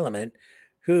of Parliament,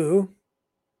 who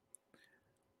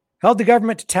held the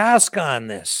government to task on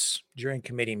this during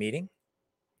committee meeting.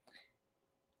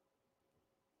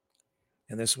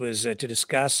 And this was to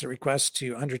discuss a request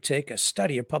to undertake a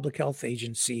study of public health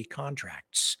agency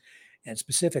contracts, and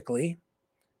specifically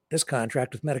this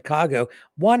contract with Medicago,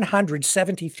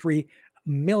 $173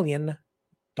 million.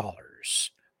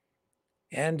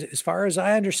 And as far as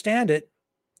I understand it,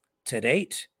 to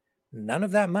date, none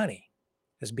of that money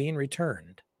is being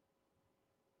returned.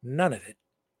 None of it.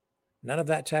 None of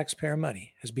that taxpayer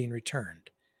money has been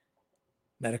returned.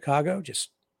 Medicago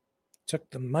just took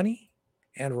the money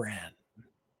and ran.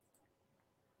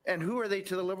 And who are they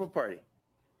to the Liberal Party?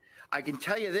 I can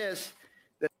tell you this,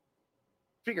 that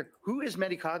Speaker, who is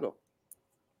Medicago?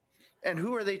 And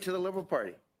who are they to the Liberal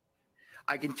Party?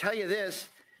 I can tell you this,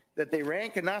 that they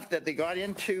rank enough that they got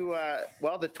into,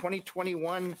 the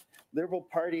 2021 Liberal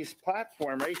Party's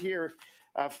platform right here,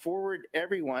 forward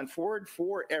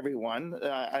for everyone.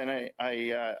 And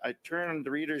I turn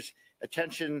the reader's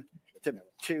attention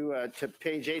to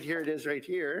page 8. Here it is right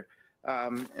here.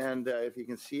 And if you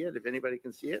can see it, if anybody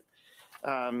can see it.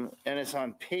 And it's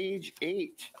on page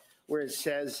 8 where it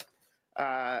says,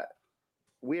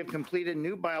 we have completed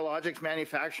new biologics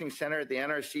manufacturing center at the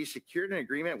NRC, secured an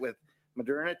agreement with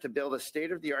Moderna to build a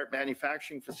state-of-the-art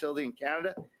manufacturing facility in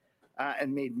Canada,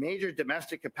 and made major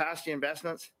domestic capacity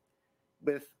investments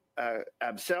with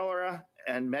Abcellera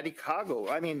and Medicago.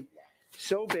 I mean,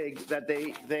 so big that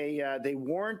they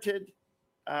warranted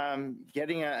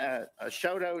getting a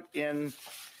shout out in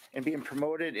and being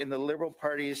promoted in the Liberal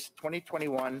Party's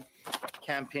 2021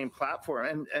 campaign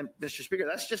platform. And Mr. Speaker,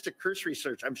 that's just a cursory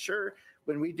search. I'm sure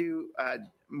when we do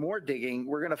more digging,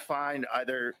 we're going to find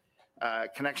either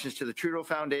connections to the Trudeau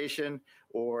Foundation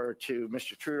or to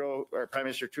Mr. Trudeau or Prime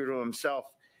Minister Trudeau himself.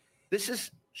 This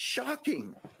is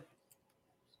shocking.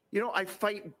 You know, I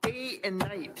fight day and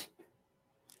night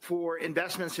for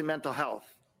investments in mental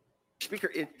health.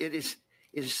 Speaker, it is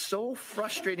so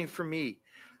frustrating for me.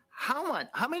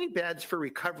 How many beds for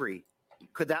recovery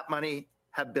could that money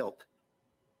have built?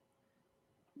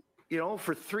 You know,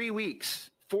 for 3 weeks,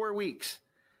 4 weeks,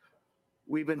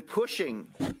 we've been pushing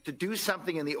to do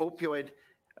something in the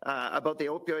about the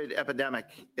opioid epidemic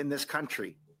in this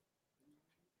country.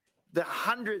 The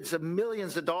hundreds of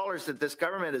millions of dollars that this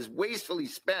government has wastefully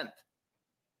spent.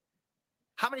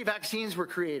 How many vaccines were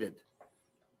created?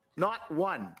 Not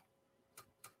one.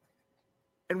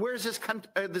 And where's this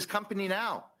company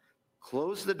now?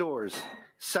 Close the doors.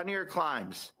 Sunnier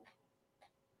climes.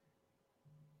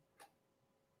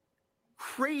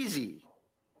 Crazy.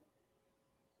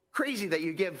 Crazy that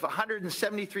you give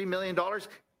 $173 million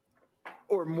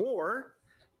or more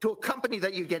to a company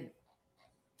that you get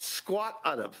squat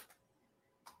out of.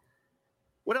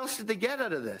 What else did they get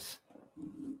out of this?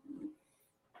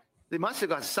 They must have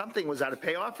got something. Was that a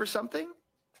payoff or something?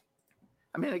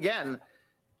 I mean, again,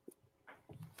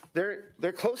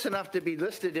 they're close enough to be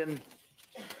listed in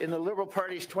the Liberal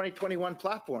Party's 2021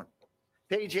 platform.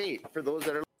 Page 8 for those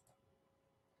that are.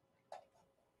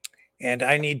 And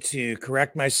I need to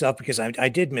correct myself because I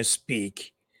did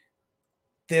misspeak.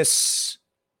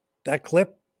 That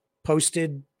clip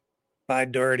posted by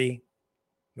Doherty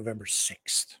November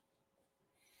 6th.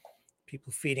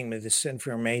 People feeding me this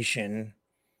information,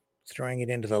 throwing it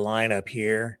into the lineup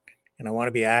here. And I want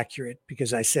to be accurate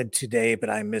because I said today, but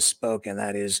I misspoke. And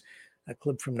that is a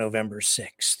clip from November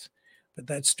 6th. But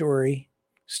that story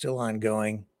is still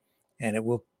ongoing, and it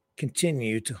will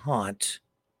continue to haunt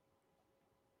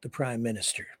the Prime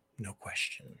Minister, no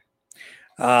question.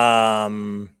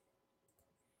 And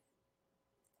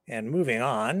moving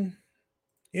on,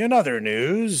 in other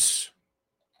news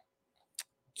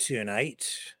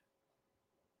tonight,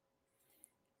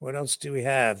 what else do we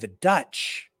have? The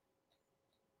Dutch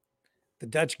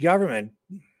government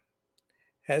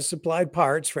has supplied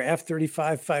parts for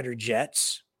F-35 fighter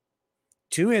jets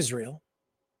to Israel,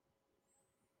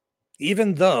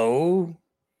 even though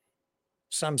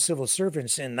some civil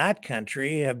servants in that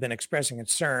country have been expressing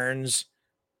concerns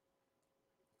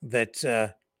that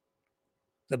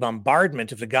the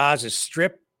bombardment of the Gaza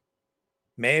Strip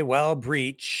may well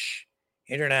breach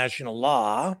international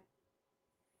law.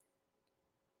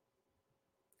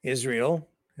 Israel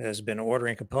has been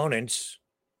ordering components,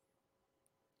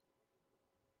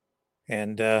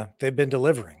 and they've been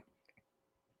delivering.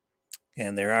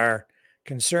 And there are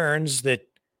concerns that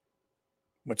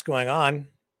what's going on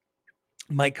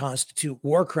might constitute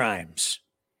war crimes.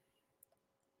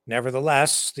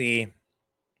 Nevertheless, the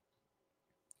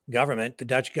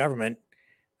Dutch government,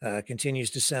 continues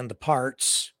to send the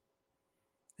parts,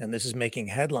 and this is making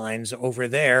headlines over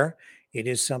there. It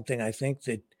is something I think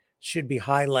that should be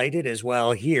highlighted as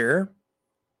well here.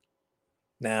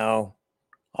 Now,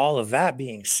 all of that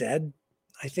being said,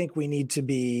 I think we need to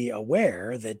be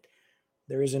aware that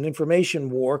there is an information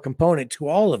war component to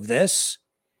all of this.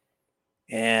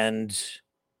 And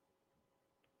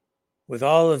with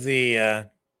all of the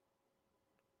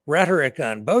rhetoric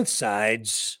on both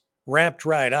sides ramped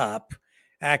right up,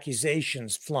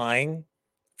 accusations flying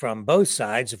from both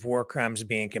sides of war crimes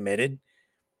being committed,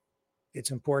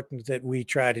 it's important that we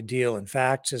try to deal in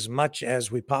facts as much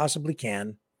as we possibly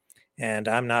can. And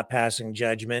I'm not passing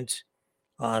judgment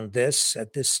on this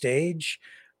at this stage,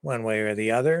 one way or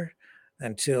the other,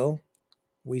 until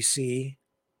we see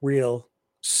real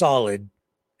solid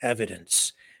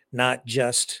evidence, not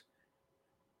just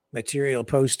material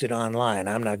posted online.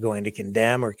 I'm not going to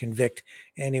condemn or convict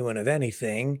anyone of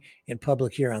anything in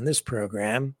public here on this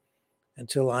program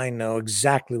until I know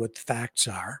exactly what the facts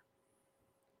are.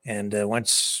 And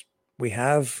once we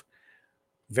have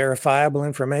verifiable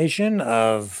information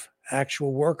of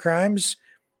actual war crimes,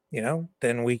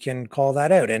 then we can call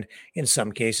that out. And in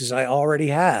some cases, I already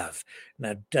have.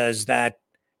 Now, does that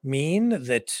mean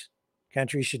that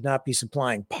countries should not be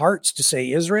supplying parts to,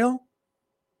 say, Israel?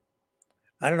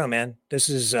 I don't know, man. This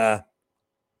is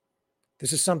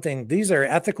something, these are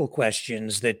ethical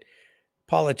questions that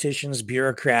politicians,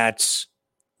 bureaucrats,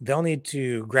 they'll need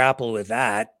to grapple with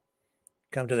that,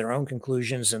 come to their own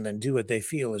conclusions, and then do what they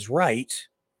feel is right,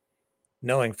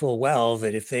 knowing full well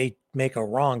that if they make a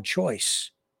wrong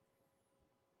choice,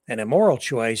 an immoral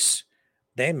choice,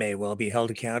 they may well be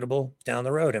held accountable down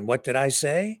the road. And what did I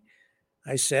say?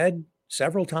 I said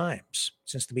several times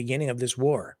since the beginning of this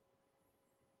war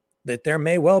that there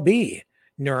may well be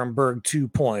Nuremberg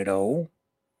 2.0.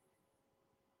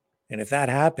 And if that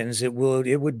happens, it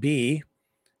would be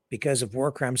because of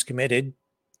war crimes committed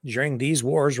during these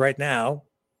wars right now.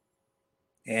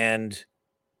 And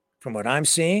from what I'm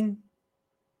seeing,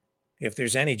 if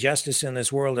there's any justice in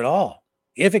this world at all,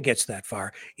 if it gets that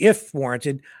far, if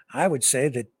warranted, I would say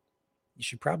that you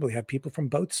should probably have people from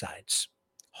both sides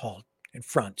hauled in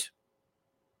front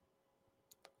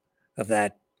of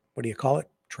that, what do you call it,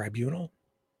 tribunal?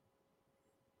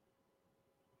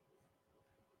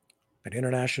 But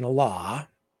international law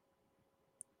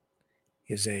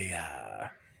is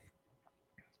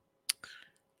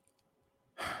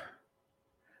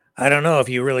I don't know if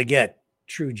you really get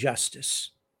true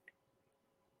justice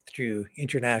through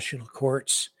international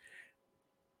courts,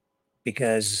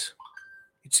 because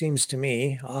it seems to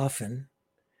me often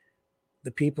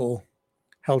the people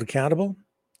held accountable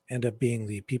end up being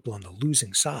the people on the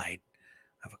losing side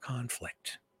of a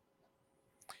conflict.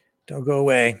 Don't go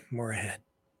away. More ahead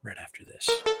right after this.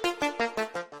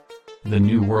 The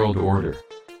New World Order.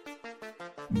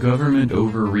 Government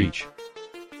overreach.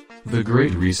 The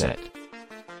Great Reset.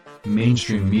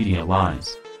 Mainstream media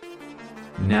lies.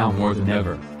 Now more than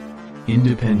ever,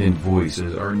 independent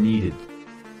voices are needed.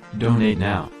 Donate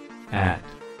now at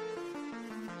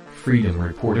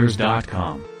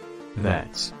freedomreporters.com.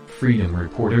 That's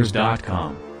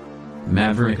freedomreporters.com.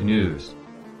 Maverick News.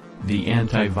 The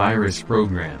antivirus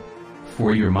program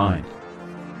for your mind.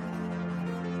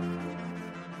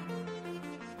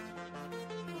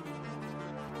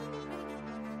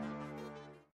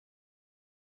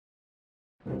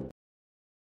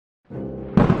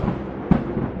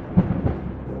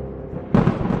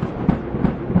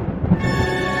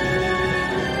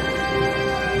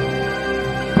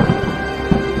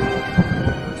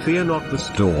 Fear not the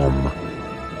storm,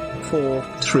 for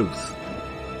truth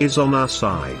is on our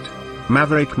side.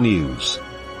 Maverick News.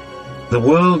 The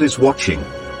world is watching.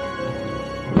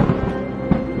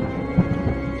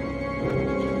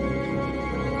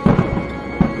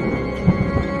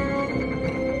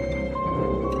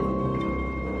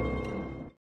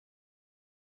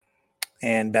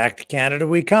 And back to Canada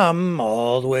we come,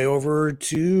 all the way over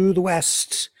to the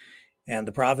west and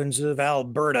the province of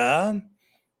Alberta.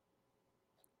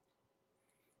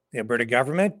 The Alberta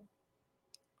government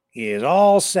is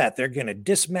all set. They're going to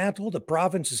dismantle the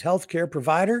province's healthcare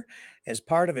provider as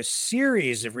part of a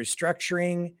series of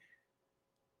restructuring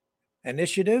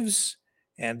initiatives.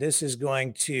 And this is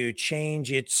going to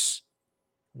change its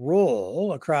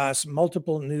role across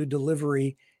multiple new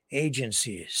delivery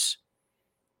agencies.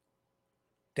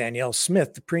 Danielle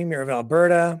Smith, the Premier of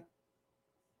Alberta,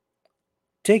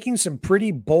 taking some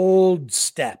pretty bold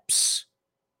steps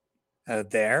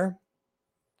there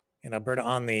in Alberta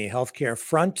on the healthcare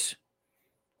front.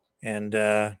 And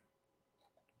the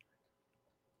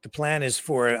plan is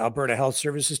for Alberta Health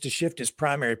Services to shift its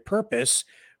primary purpose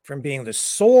from being the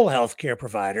sole healthcare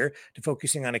provider to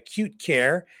focusing on acute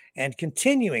care and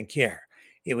continuing care.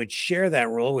 It would share that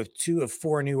role with 2 of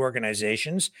 4 new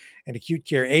organizations: an acute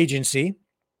care agency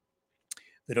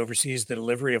that oversees the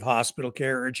delivery of hospital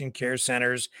care, urgent care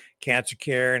centers, cancer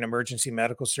care, and emergency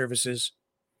medical services.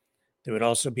 There would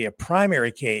also be a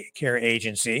primary care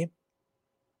agency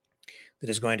that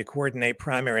is going to coordinate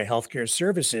primary healthcare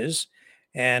services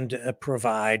and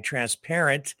provide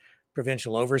transparent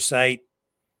provincial oversight.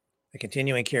 The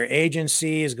continuing care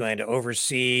agency is going to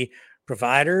oversee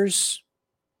providers,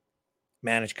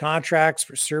 manage contracts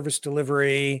for service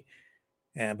delivery,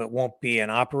 but won't be an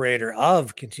operator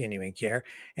of continuing care.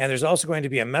 And there's also going to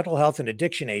be a mental health and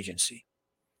addiction agency,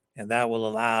 and that will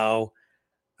allow,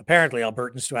 apparently,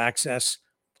 Albertans to access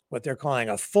what they're calling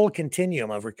a full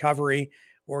continuum of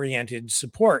recovery-oriented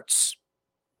supports.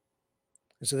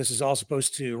 And so this is all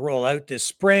supposed to roll out this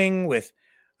spring with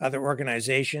other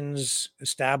organizations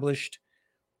established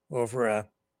over a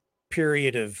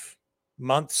period of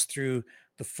months through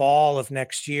the fall of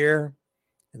next year.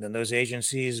 And then those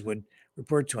agencies would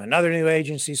report to another new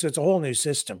agency. So it's a whole new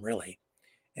system, really.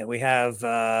 And we have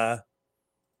the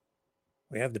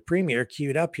premier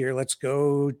queued up here. Let's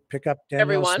go pick up Danielle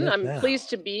Everyone, Smith I'm now.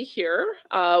 pleased to be here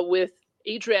with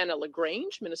Adriana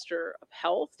LaGrange, Minister of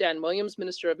Health, Dan Williams,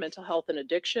 Minister of Mental Health and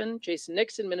Addiction, Jason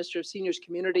Nixon, Minister of Seniors,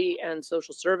 Community and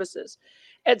Social Services,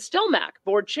 Ed Stelmach,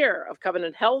 Board Chair of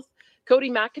Covenant Health,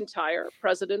 Cody McIntyre,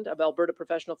 President of Alberta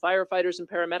Professional Firefighters and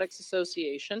Paramedics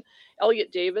Association,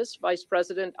 Elliot Davis, Vice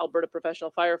President, Alberta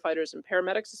Professional Firefighters and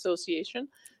Paramedics Association,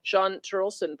 Sean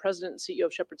Turlson, President and CEO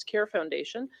of Shepherd's Care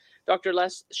Foundation, Dr.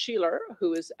 Les Sheeler,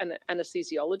 who is an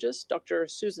anesthesiologist, Dr.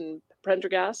 Susan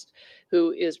Prendergast,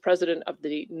 who is President of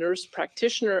the Nurse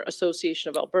Practitioner Association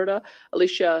of Alberta,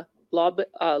 Alicia Lobe,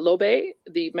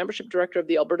 the Membership Director of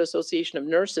the Alberta Association of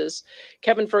Nurses,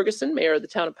 Kevin Ferguson, Mayor of the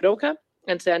Town of Padoka,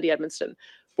 and Sandy Edmonston,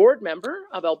 Board Member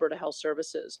of Alberta Health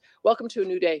Services. Welcome to a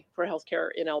new day for healthcare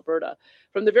in Alberta.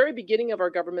 From the very beginning of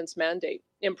our government's mandate,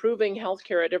 improving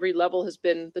healthcare at every level has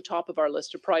been the top of our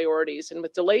list of priorities. And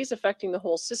with delays affecting the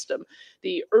whole system,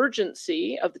 the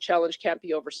urgency of the challenge can't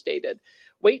be overstated.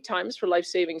 Wait times for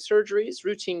life-saving surgeries,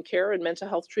 routine care, and mental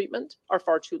health treatment are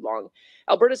far too long.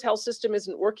 Alberta's health system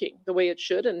isn't working the way it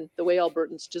should and the way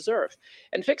Albertans deserve.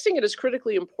 And fixing it is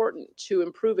critically important to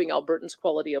improving Albertans'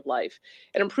 quality of life.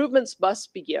 And improvements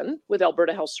must begin with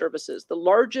Alberta Health Services, the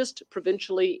largest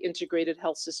provincially integrated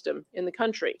health system in the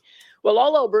country. While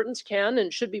all Albertans can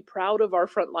and should be proud of our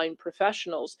frontline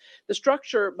professionals, the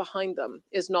structure behind them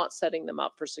is not setting them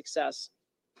up for success.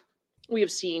 We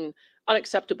have seen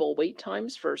unacceptable wait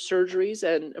times for surgeries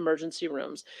and emergency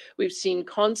rooms. We've seen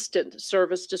constant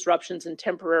service disruptions and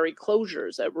temporary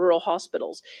closures at rural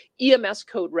hospitals, EMS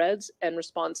code reds and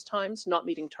response times not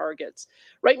meeting targets.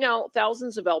 Right now,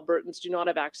 thousands of Albertans do not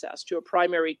have access to a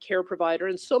primary care provider,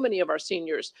 and so many of our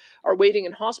seniors are waiting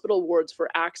in hospital wards for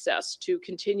access to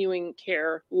continuing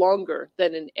care longer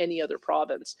than in any other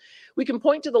province. We can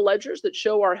point to the ledgers that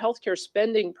show our healthcare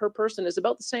spending per person is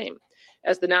about the same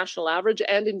as the national average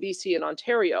and in BC and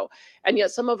Ontario, and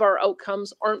yet some of our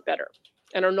outcomes aren't better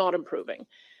and are not improving.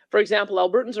 For example,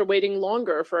 Albertans are waiting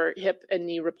longer for hip and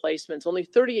knee replacements. Only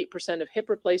 38% of hip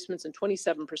replacements and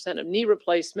 27% of knee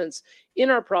replacements in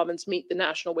our province meet the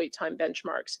national wait time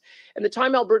benchmarks. And the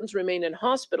time Albertans remain in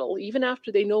hospital, even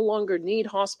after they no longer need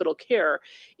hospital care,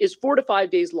 is 4 to 5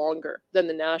 days longer than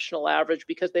the national average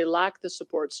because they lack the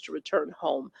supports to return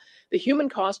home. The human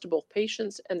cost to both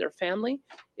patients and their family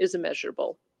is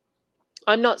immeasurable.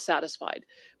 I'm not satisfied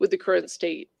with the current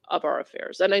state of our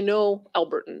affairs, and I know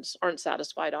Albertans aren't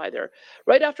satisfied either.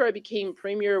 Right after I became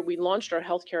Premier, we launched our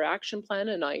Healthcare Action Plan,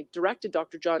 and I directed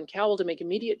Dr. John Cowell to make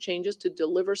immediate changes to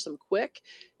deliver some quick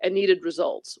and needed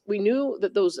results. We knew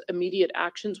that those immediate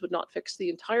actions would not fix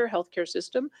the entire healthcare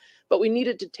system, but we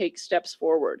needed to take steps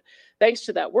forward. Thanks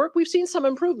to that work, we've seen some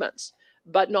improvements,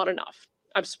 but not enough.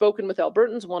 I've spoken with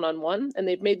Albertans one-on-one, and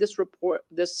they've made this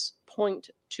point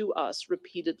to us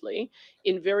repeatedly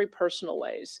in very personal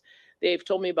ways. They've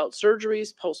told me about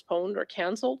surgeries postponed or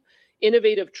canceled,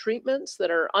 innovative treatments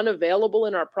that are unavailable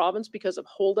in our province because of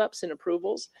holdups in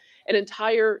approvals, and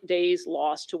entire days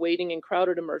lost to waiting in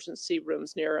crowded emergency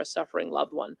rooms near a suffering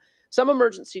loved one. Some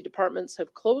emergency departments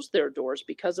have closed their doors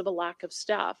because of a lack of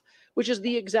staff, which is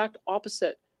the exact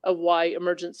opposite of why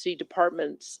emergency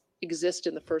departments exist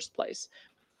in the first place.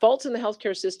 Faults in the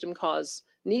healthcare system cause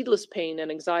needless pain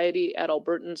and anxiety at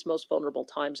Albertans' most vulnerable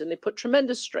times. And they put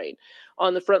tremendous strain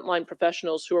on the frontline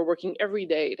professionals who are working every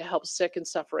day to help sick and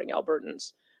suffering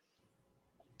Albertans.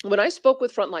 When I spoke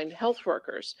with frontline health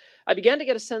workers, I began to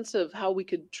get a sense of how we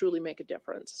could truly make a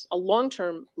difference, a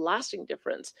long-term, lasting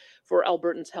difference for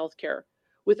Albertans' healthcare.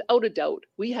 Without a doubt,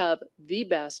 we have the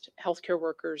best healthcare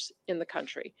workers in the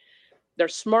country. They're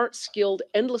smart, skilled,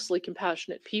 endlessly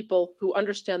compassionate people who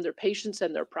understand their patients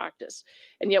and their practice.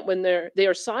 And yet when they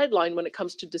are sidelined when it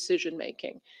comes to decision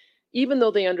making, even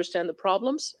though they understand the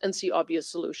problems and see obvious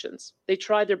solutions. They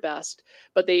try their best,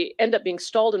 but they end up being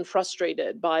stalled and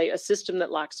frustrated by a system that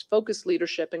lacks focused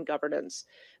leadership and governance.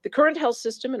 The current health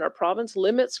system in our province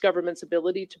limits government's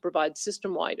ability to provide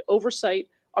system-wide oversight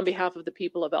on behalf of the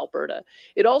people of Alberta.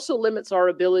 It also limits our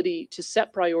ability to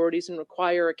set priorities and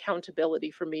require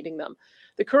accountability for meeting them.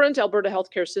 The current Alberta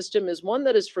healthcare system is one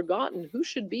that has forgotten who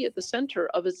should be at the center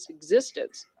of its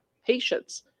existence: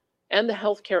 patients and the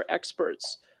healthcare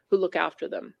experts who look after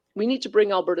them. We need to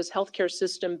bring Alberta's healthcare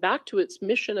system back to its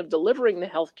mission of delivering the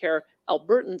healthcare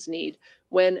Albertans need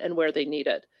when and where they need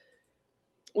it.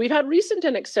 We've had recent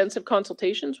and extensive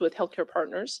consultations with healthcare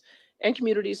partners and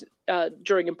communities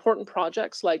during important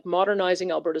projects like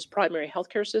modernizing Alberta's primary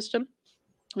healthcare system.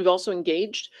 We've also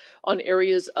engaged on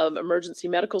areas of emergency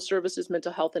medical services,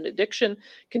 mental health and addiction,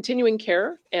 continuing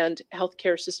care, and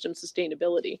healthcare system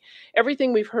sustainability.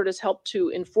 Everything we've heard has helped to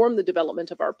inform the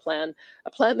development of our plan, a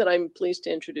plan that I'm pleased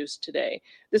to introduce today.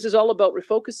 This is all about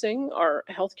refocusing our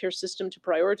healthcare system to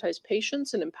prioritize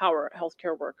patients and empower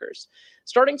healthcare workers.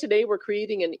 Starting today, we're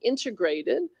creating an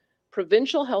integrated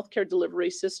provincial healthcare delivery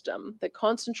system that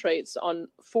concentrates on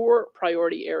 4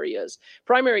 priority areas: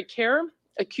 primary care,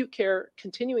 acute care,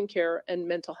 continuing care, and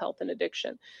mental health and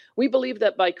addiction. We believe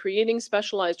that by creating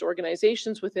specialized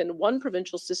organizations within one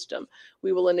provincial system,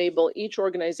 we will enable each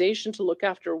organization to look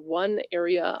after one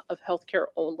area of healthcare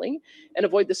only and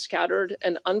avoid the scattered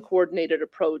and uncoordinated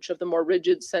approach of the more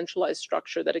rigid, centralized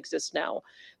structure that exists now.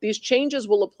 These changes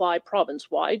will apply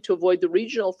province-wide to avoid the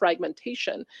regional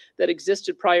fragmentation that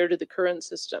existed prior to the current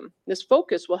system. This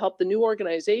focus will help the new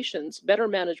organizations better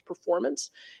manage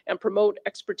performance and promote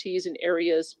expertise in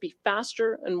areas, be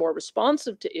faster and more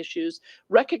responsive to issues,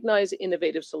 recognize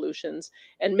innovative solutions,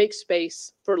 and make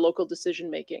space for local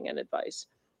decision-making and advice.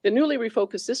 The newly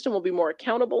refocused system will be more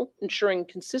accountable, ensuring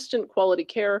consistent quality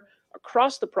care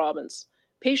across the province.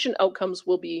 Patient outcomes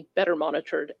will be better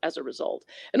monitored as a result.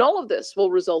 And all of this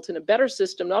will result in a better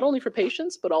system, not only for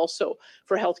patients, but also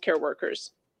for healthcare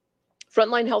workers.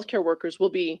 Frontline healthcare workers will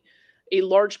be a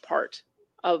large part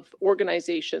of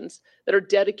organizations that are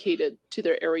dedicated to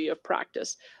their area of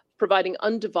practice, providing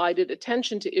undivided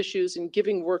attention to issues and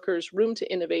giving workers room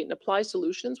to innovate and apply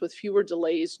solutions with fewer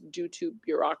delays due to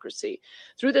bureaucracy.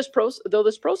 Though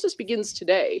this process begins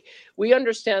today, we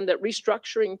understand that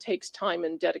restructuring takes time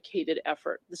and dedicated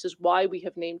effort. This is why we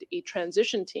have named a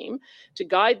transition team to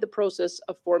guide the process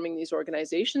of forming these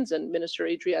organizations, and Minister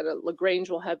Adriana LaGrange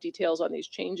will have details on these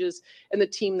changes and the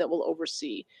team that will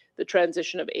oversee the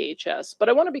transition of AHS. But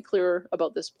I want to be clear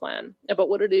about this plan, about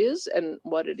what it is and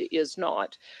what it is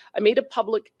not. I made a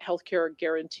public healthcare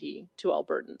guarantee to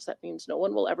Albertans. That means no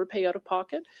one will ever pay out of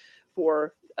pocket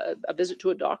for a visit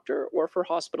to a doctor or for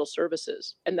hospital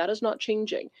services. And that is not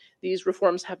changing. These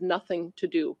reforms have nothing to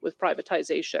do with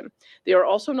privatization. They are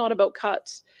also not about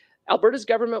cuts. Alberta's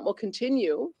government will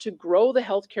continue to grow the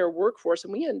healthcare workforce,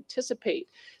 and we anticipate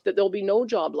that there'll be no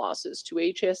job losses to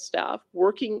AHS staff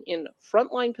working in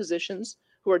frontline positions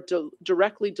who are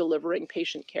directly delivering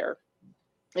patient care.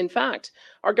 In fact,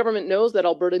 our government knows that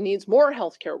Alberta needs more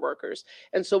healthcare workers,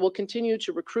 and so we'll continue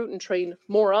to recruit and train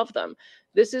more of them.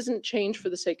 This isn't change for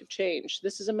the sake of change.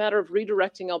 This is a matter of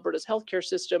redirecting Alberta's healthcare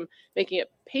system, making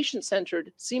it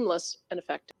patient-centered, seamless, and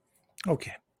effective.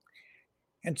 Okay.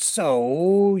 And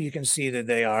so you can see that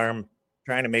they are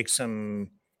trying to make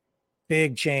some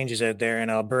big changes out there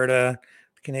in Alberta.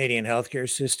 The Canadian healthcare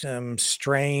system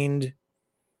strained,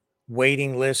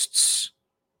 waiting lists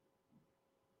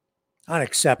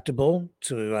unacceptable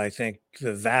to, I think,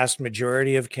 the vast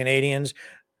majority of Canadians.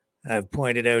 I've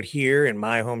pointed out here in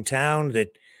my hometown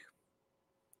that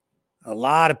a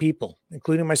lot of people,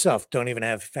 including myself, don't even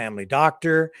have a family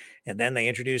doctor. And then they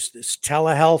introduced this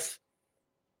telehealth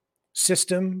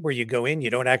system where you go in, you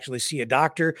don't actually see a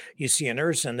doctor, you see a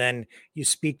nurse, and then you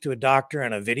speak to a doctor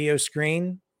on a video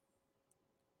screen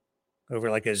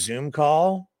over like a Zoom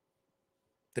call.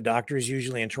 The doctor is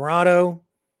usually in Toronto,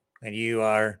 and you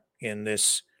are in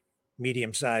this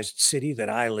medium-sized city that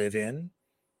I live in.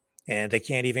 And they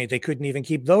couldn't even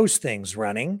keep those things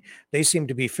running. They seem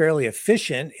to be fairly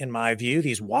efficient, in my view,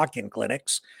 these walk-in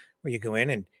clinics where you go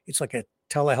in and it's like a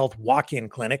telehealth walk-in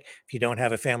clinic. If you don't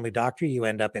have a family doctor, you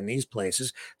end up in these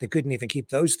places. They couldn't even keep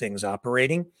those things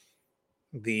operating.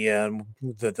 The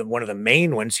one of the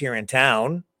main ones here in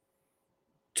town,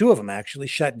 two of them actually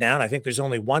shut down. I think there's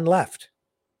only one left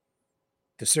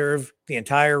to serve the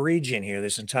entire region here,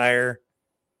 this entire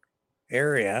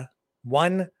area.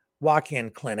 One walk-in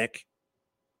clinic,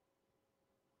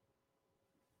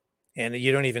 and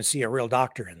you don't even see a real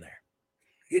doctor in there.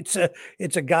 It's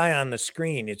a guy on the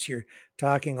screen. You're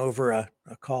talking over a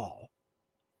call.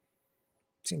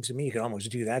 Seems to me you could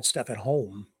almost do that stuff at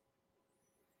home,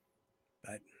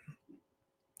 but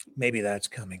maybe that's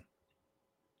coming.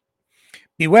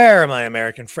 Beware, my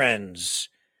American friends.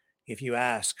 If you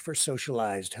ask for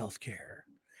socialized healthcare,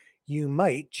 you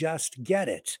might just get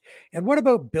it. And what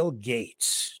about Bill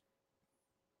Gates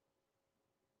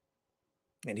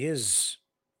and his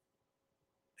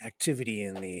activity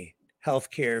in the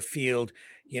healthcare field?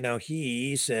 You know,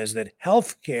 he says that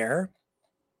healthcare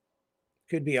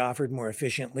could be offered more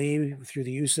efficiently through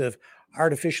the use of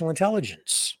artificial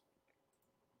intelligence.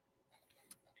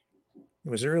 It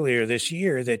was earlier this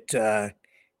year that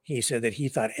he said that he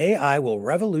thought AI will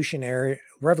revolutionize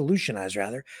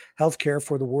healthcare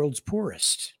for the world's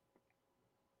poorest.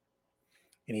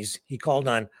 And he's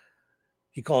calling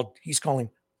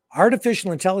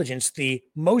artificial intelligence the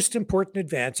most important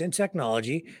advance in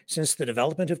technology since the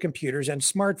development of computers and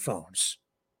smartphones.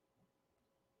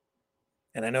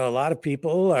 And I know a lot of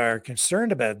people are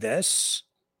concerned about this.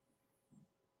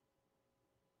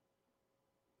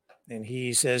 And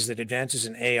he says that advances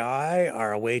in AI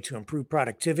are a way to improve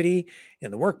productivity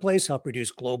in the workplace, help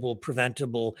reduce global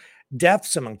preventable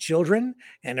deaths among children,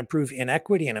 and improve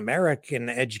inequity in American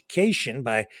education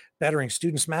by bettering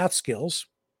students' math skills.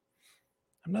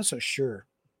 I'm not so sure.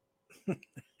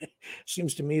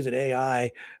 Seems to me that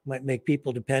AI might make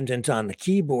people dependent on the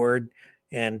keyboard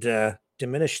and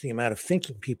diminish the amount of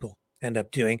thinking people end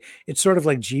up doing. It's sort of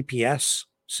like GPS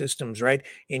systems, right?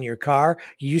 In your car,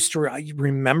 you used to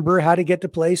remember how to get to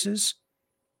places,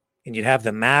 and you'd have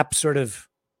the map sort of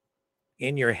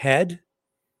in your head.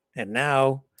 And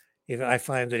now, if I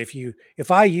find that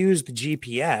if I use the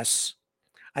GPS,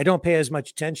 I don't pay as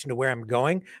much attention to where I'm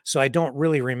going, so I don't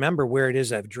really remember where it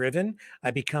is I've driven.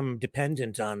 I become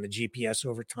dependent on the GPS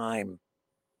over time.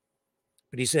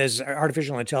 But he says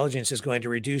artificial intelligence is going to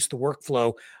reduce the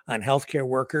workflow on healthcare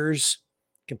workers,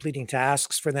 completing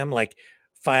tasks for them like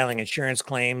filing insurance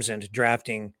claims and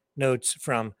drafting notes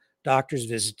from doctor's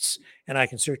visits. And I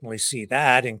can certainly see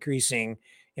that improving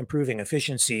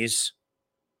efficiencies.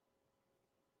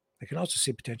 I can also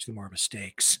see potentially more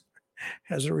mistakes.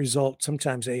 As a result,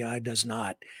 sometimes AI does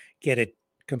not get it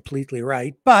completely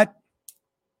right, but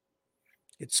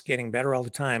it's getting better all the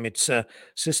time. It's a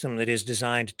system that is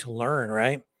designed to learn,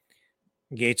 right?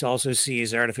 Gates also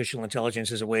sees artificial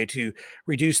intelligence as a way to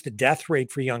reduce the death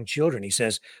rate for young children. He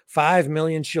says 5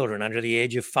 million children under the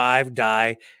age of 5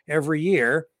 die every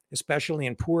year, especially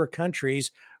in poor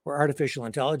countries where artificial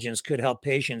intelligence could help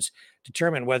patients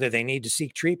determine whether they need to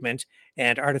seek treatment,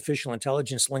 and artificial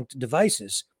intelligence linked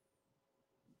devices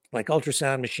like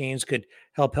ultrasound machines could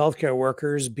help healthcare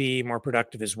workers be more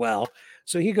productive as well.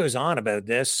 So he goes on about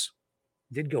this,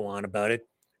 did go on about it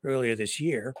earlier this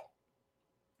year.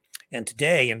 And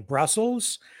today in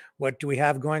Brussels, what do we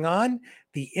have going on?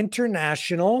 The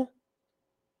International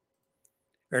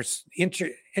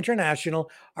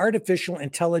Artificial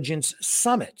Intelligence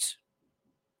Summit.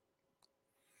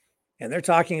 And they're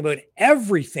talking about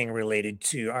everything related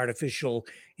to artificial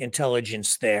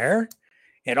intelligence there.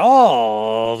 And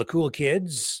all the cool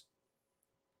kids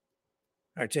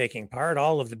are taking part,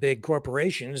 all of the big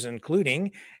corporations,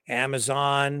 including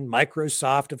Amazon,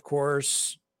 Microsoft, of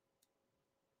course.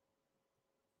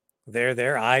 They're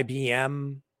there,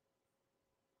 IBM,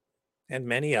 and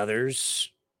many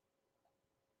others.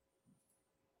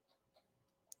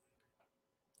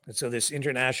 And so this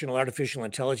International Artificial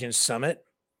Intelligence Summit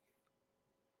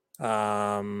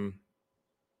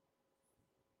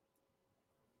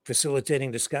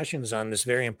facilitating discussions on this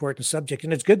very important subject.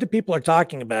 And it's good that people are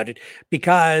talking about it,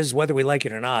 because whether we like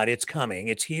it or not, it's coming,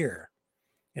 it's here,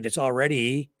 and it's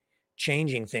already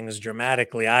changing things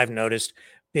dramatically. I've noticed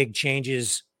big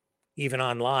changes even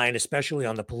online, especially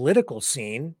on the political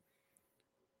scene,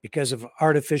 because of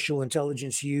artificial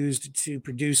intelligence used to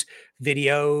produce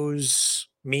videos,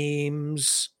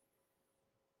 memes,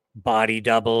 body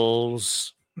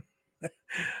doubles.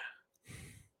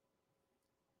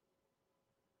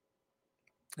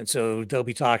 And so they'll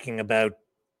be talking about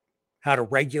how to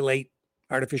regulate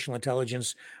artificial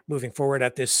intelligence moving forward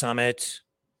at this summit,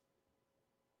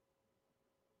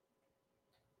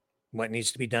 what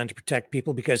needs to be done to protect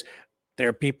people, because There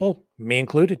are people, me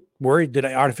included, worried that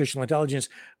artificial intelligence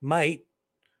might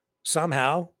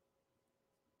somehow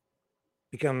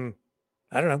become,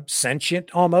 I don't know,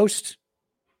 sentient almost,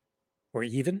 or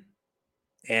even,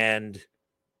 and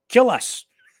kill us,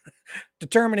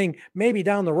 determining maybe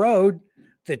down the road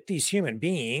that these human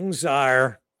beings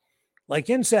are like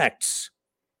insects.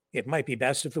 It might be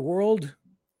best if the world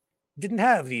didn't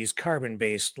have these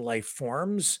carbon-based life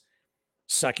forms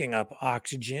sucking up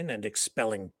oxygen and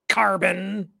expelling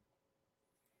carbon.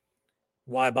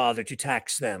 Why bother to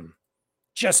tax them?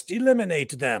 Just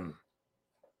eliminate them.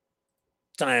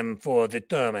 Time for the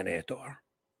Terminator.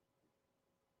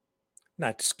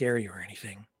 Not to scare you or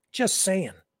anything, just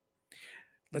saying.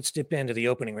 Let's dip into the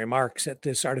opening remarks at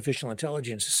this Artificial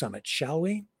Intelligence Summit, shall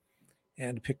we?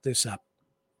 And pick this up.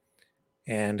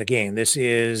 And again, this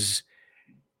is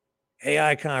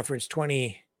AI Conference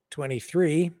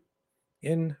 2023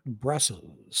 in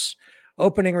Brussels.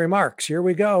 Opening remarks, here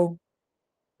we go.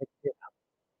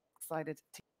 Excited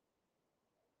to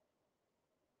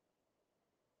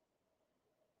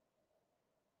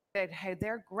how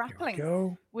they're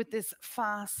grappling with this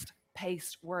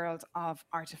fast-paced world of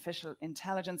artificial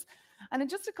intelligence. And in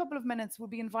just a couple of minutes, we'll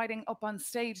be inviting up on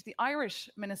stage the Irish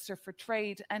Minister for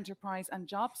Trade, Enterprise and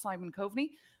Jobs, Simon Coveney.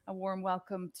 A warm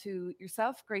welcome to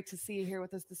yourself. Great to see you here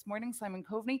with us this morning, Simon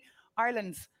Coveney.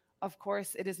 Ireland, of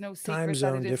course, it is no secret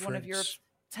that it is one of Europe's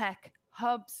tech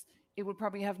hubs. It will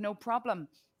probably have no problem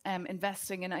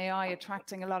investing in AI,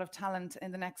 attracting a lot of talent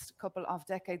in the next couple of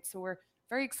decades. So we're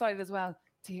very excited as well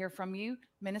to hear from you,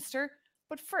 Minister.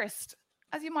 But first,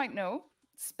 as you might know,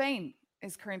 Spain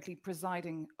is currently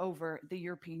presiding over the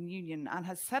European Union and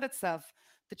has set itself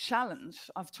the challenge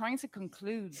of trying to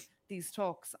conclude these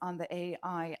talks on the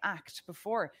AI Act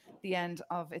before the end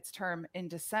of its term in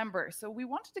December. So we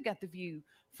wanted to get the view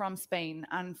from Spain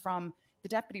and from the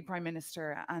Deputy Prime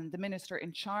Minister and the Minister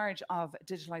in charge of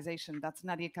digitalization, that's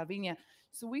Nadia Calviño.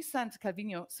 So we sent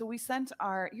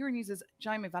our Euronews'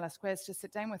 Jaime Velasquez to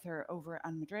sit down with her over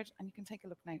in Madrid, and you can take a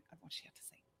look now at what she had to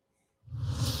say.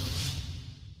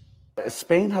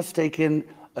 Spain has taken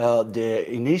the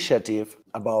initiative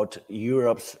about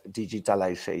Europe's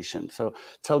digitalization. So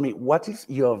tell me, what is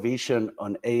your vision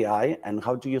on AI and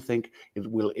how do you think it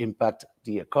will impact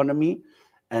the economy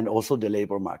and also the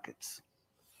labor markets?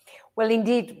 Well,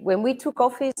 indeed, when we took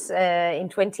office in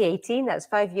 2018, that's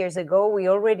 5 years ago, we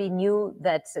already knew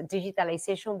that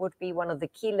digitalization would be one of the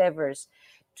key levers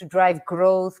to drive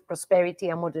growth, prosperity,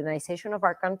 and modernization of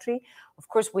our country. Of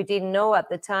course, we didn't know at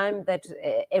the time that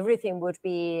everything would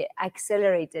be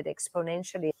accelerated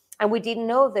exponentially. And we didn't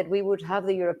know that we would have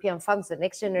the European funds, the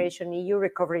Next Generation EU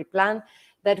Recovery Plan,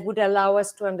 that would allow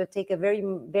us to undertake a very,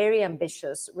 very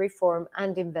ambitious reform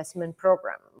and investment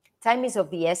program. Time is of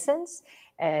the essence.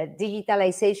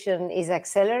 Digitalization is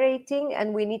accelerating,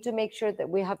 and we need to make sure that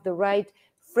we have the right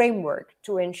framework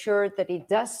to ensure that it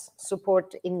does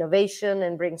support innovation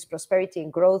and brings prosperity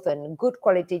and growth and good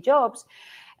quality jobs,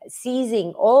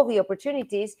 seizing all the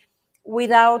opportunities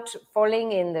without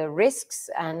falling in the risks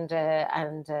and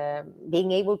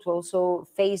being able to also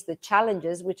face the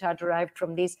challenges which are derived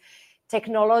from this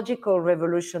technological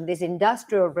revolution, this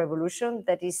industrial revolution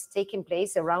that is taking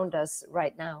place around us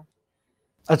right now.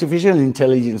 Artificial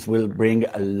intelligence will bring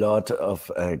a lot of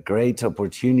great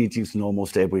opportunities in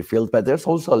almost every field, but there's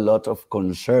also a lot of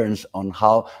concerns on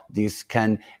how this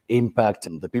can impact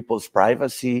the people's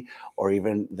privacy or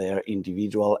even their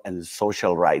individual and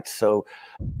social rights. So,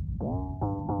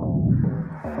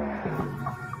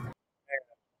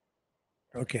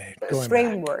 okay,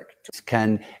 framework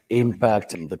can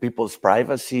impact the people's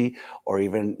privacy or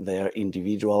even their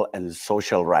individual and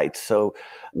social rights. So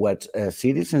what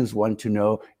citizens want to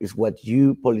know is what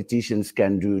you politicians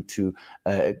can do to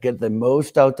get the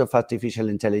most out of artificial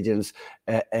intelligence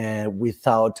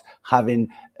without having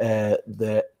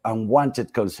the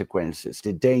unwanted consequences,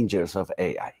 the dangers of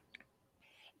AI.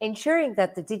 Ensuring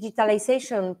that the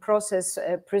digitalization process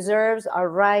preserves our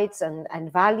rights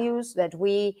and values, that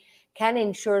we can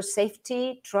ensure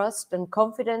safety, trust, and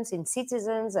confidence in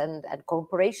citizens and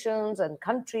corporations and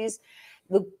countries,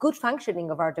 the good functioning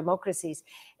of our democracies.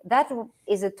 That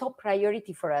is a top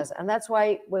priority for us. And that's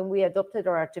why when we adopted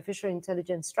our artificial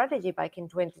intelligence strategy back in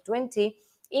 2020,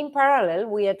 in parallel,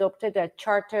 we adopted a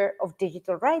Charter of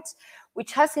Digital Rights,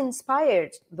 which has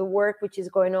inspired the work which is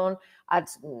going on at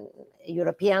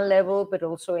European level, but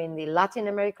also in the Latin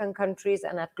American countries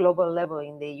and at global level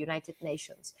in the United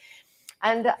Nations.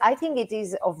 And I think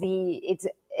it's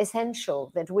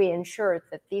essential that we ensure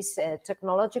that this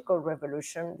technological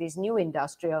revolution, this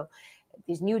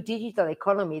new digital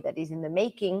economy that is in the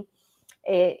making,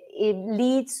 it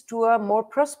leads to a more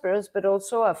prosperous but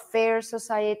also a fair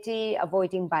society,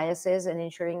 avoiding biases and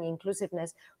ensuring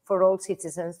inclusiveness for all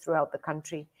citizens throughout the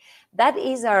country. That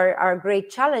is our great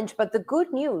challenge. But the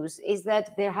good news is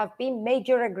that there have been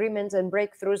major agreements and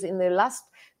breakthroughs in the last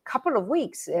couple of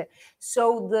weeks.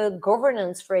 So the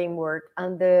governance framework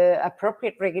and the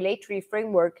appropriate regulatory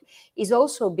framework is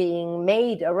also being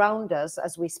made around us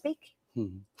as we speak.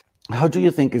 How do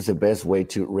you think is the best way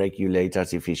to regulate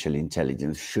artificial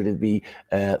intelligence? Should it be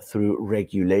through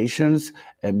regulations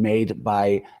made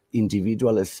by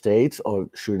individual states, or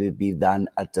should it be done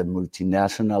at a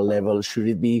multinational level? Should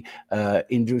it be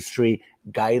industry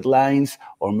guidelines,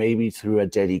 or maybe through a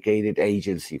dedicated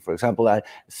agency? For example,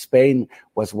 Spain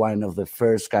was one of the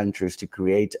first countries to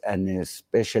create an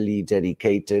especially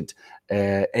dedicated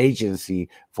agency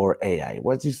for AI.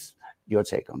 What is your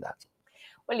take on that?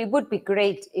 Well, it would be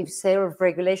great if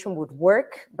self-regulation would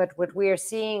work, but what we are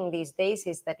seeing these days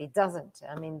is that it doesn't.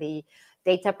 I mean, the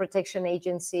Data Protection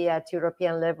Agency at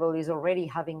European level is already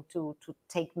having to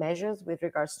take measures with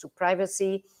regards to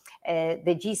privacy. The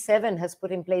G7 has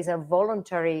put in place a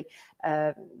voluntary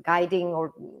guiding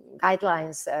or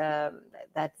guidelines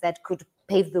that could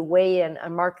pave the way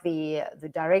and mark the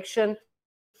direction.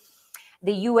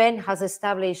 The UN has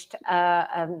established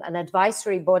an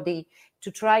advisory body to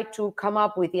try to come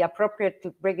up with the appropriate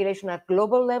regulation at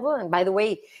global level. And by the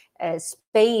way,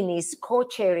 Spain is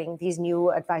co-chairing this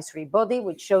new advisory body,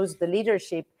 which shows the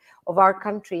leadership of our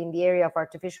country in the area of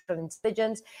artificial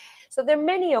intelligence. So there are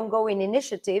many ongoing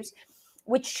initiatives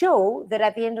which show that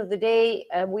at the end of the day,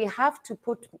 we have to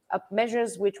put up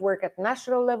measures which work at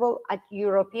national level, at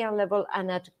European level, and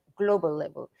at global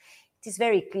level. It is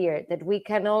very clear that we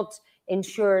cannot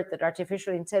ensure that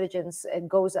artificial intelligence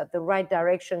goes at the right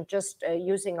direction just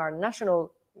using our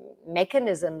national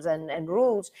mechanisms and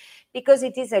rules, because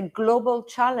it is a global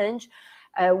challenge,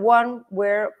 one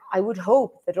where I would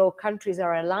hope that all countries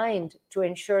are aligned to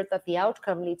ensure that the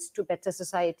outcome leads to better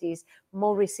societies,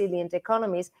 more resilient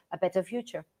economies, a better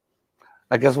future.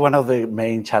 I guess one of the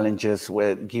main challenges,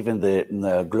 given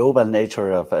the global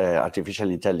nature of artificial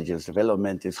intelligence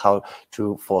development, is how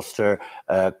to foster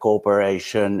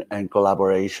cooperation and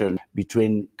collaboration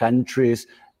between countries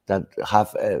that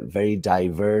have very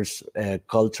diverse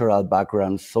cultural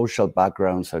backgrounds, social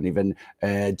backgrounds, and even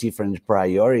different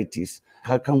priorities.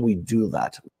 How can we do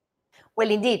that?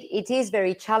 Well, indeed, it is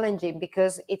very challenging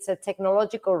because it's a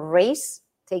technological race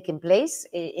taking place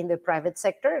in the private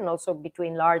sector and also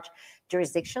between large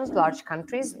jurisdictions, large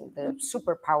countries, the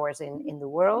superpowers in the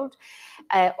world.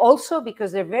 Also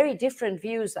because there are very different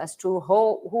views as to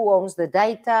who owns the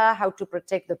data, how to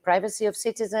protect the privacy of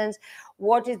citizens,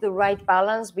 what is the right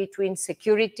balance between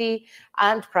security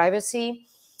and privacy.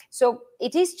 So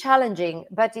it is challenging,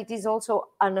 but it is also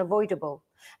unavoidable.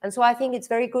 And so I think it's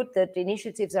very good that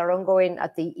initiatives are ongoing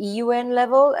at the UN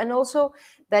level, and also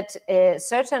that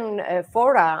certain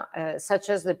fora, such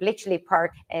as the Bletchley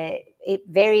Park, a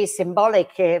very symbolic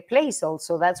place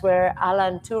also. That's where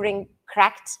Alan Turing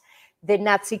cracked the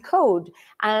Nazi code.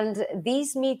 And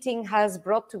this meeting has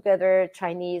brought together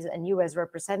Chinese and US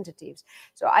representatives.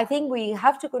 So I think we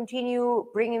have to continue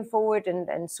bringing forward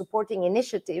and supporting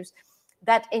initiatives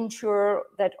that ensure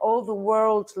that all the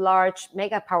world's large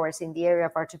mega powers in the area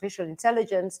of artificial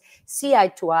intelligence see eye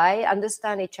to eye,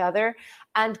 understand each other,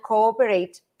 and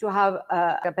cooperate to have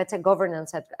a better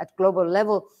governance at global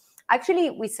level.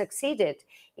 Actually, we succeeded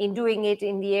in doing it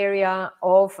in the area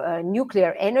of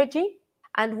nuclear energy.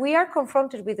 And we are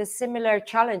confronted with a similar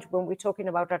challenge when we're talking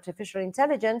about artificial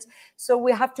intelligence. So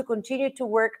we have to continue to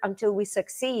work until we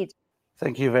succeed.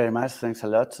 Thank you very much. Thanks a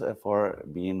lot for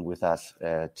being with us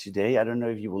today. I don't know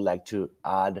if you would like to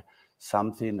add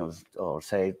something or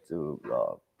say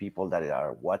to people that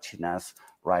are watching us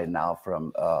right now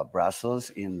from Brussels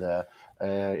in the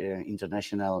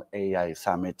International AI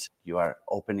Summit you are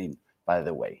opening, by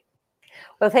the way.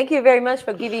 Well, thank you very much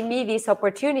for giving me this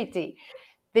opportunity.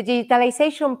 The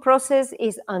digitalization process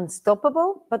is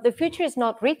unstoppable, but the future is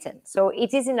not written. So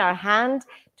it is in our hand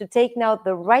to take now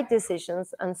the right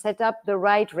decisions and set up the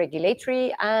right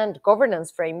regulatory and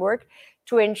governance framework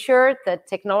to ensure that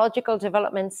technological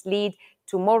developments lead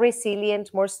to more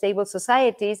resilient, more stable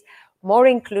societies, more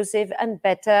inclusive and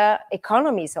better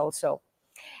economies also.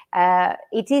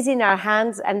 It is in our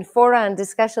hands, and fora and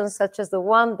discussions such as the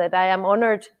one that I am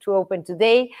honored to open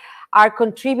today are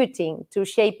contributing to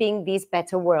shaping this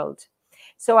better world.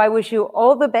 So I wish you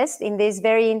all the best in these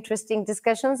very interesting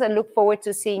discussions and look forward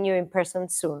to seeing you in person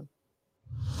soon.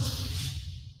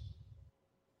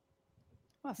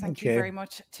 Well, thank you very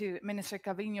much to Minister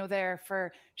Calvino there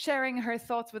for sharing her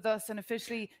thoughts with us and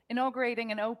officially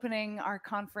inaugurating and opening our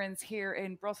conference here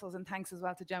in Brussels. And thanks as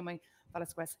well to Jaume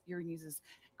Velasquez, Euronews'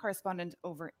 correspondent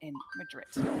over in Madrid.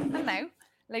 And now,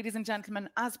 ladies and gentlemen,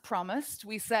 as promised,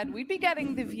 we said we'd be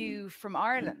getting the view from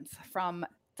Ireland, from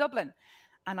Dublin.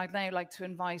 And I'd now like to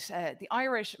invite the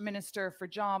Irish Minister for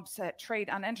Jobs, Trade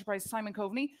and Enterprise, Simon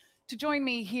Coveney, to join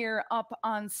me here up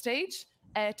on stage.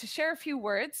 To share a few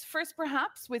words, first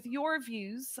perhaps with your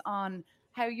views on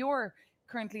how you're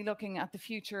currently looking at the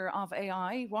future of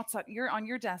AI, what's on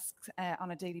your desk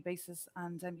on a daily basis,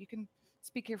 and you can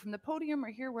speak here from the podium or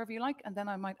here wherever you like, and then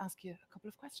I might ask you a couple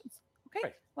of questions. Okay,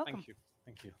 great. Welcome.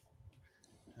 Thank you.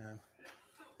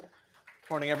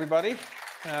 Morning, everybody.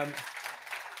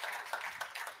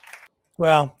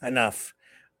 Well, enough.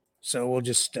 So we'll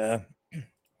just,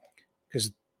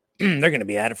 because they're going to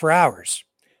be at it for hours.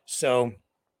 So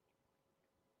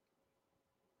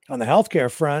on the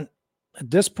healthcare front, at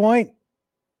this point,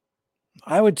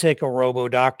 I would take a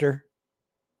robo-doctor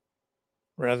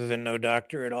rather than no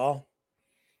doctor at all.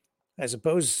 I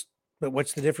suppose, but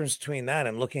what's the difference between that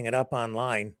and looking it up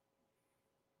online?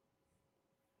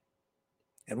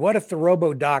 And what if the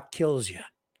robo-doc kills you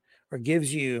or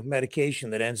gives you medication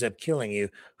that ends up killing you?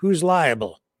 Who's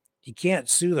liable? You can't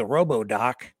sue the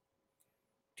robo-doc.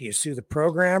 Do you sue the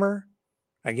programmer?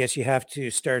 I guess you have to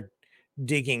start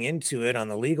digging into it on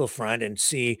the legal front and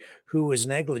see who was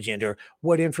negligent or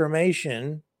what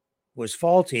information was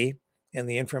faulty in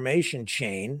the information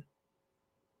chain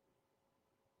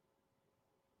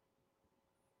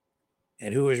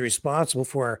and who was responsible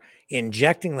for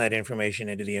injecting that information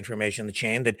into the information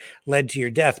chain that led to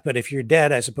your death. But if you're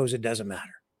dead, I suppose it doesn't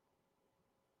matter.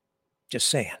 Just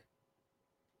saying.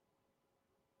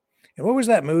 And what was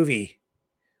that movie?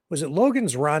 Was it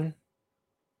Logan's Run?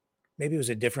 Maybe it was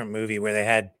a different movie where they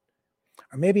had,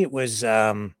 or maybe it was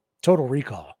Total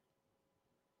Recall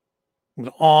with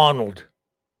Arnold.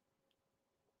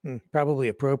 Probably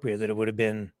appropriate that it would have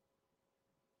been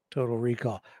Total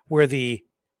Recall, where the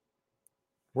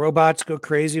robots go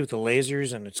crazy with the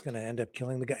lasers and it's going to end up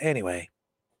killing the guy. Anyway,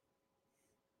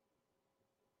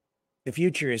 the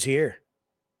future is here.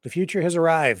 The future has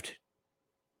arrived.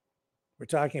 We're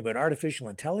talking about artificial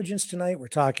intelligence tonight. We're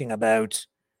talking about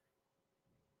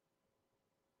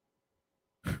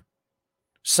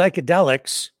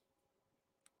psychedelics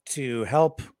to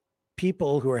help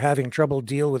people who are having trouble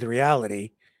deal with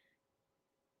reality,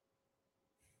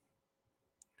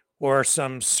 or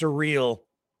some surreal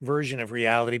version of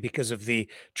reality because of the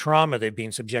trauma they've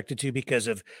been subjected to, because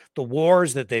of the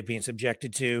wars that they've been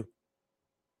subjected to.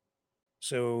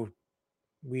 So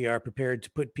we are prepared to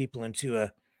put people into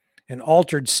an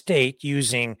altered state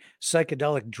using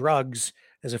psychedelic drugs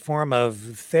as a form of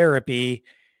therapy,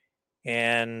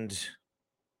 and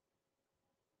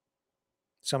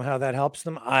somehow that helps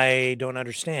them. I don't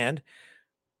understand.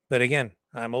 But again,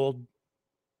 I'm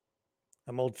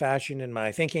old-fashioned in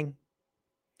my thinking.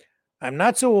 I'm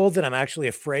not so old that I'm actually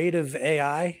afraid of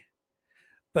AI,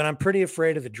 but I'm pretty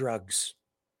afraid of the drugs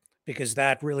because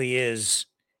that really is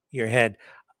your head.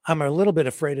 I'm a little bit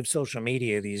afraid of social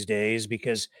media these days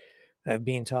because I've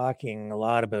been talking a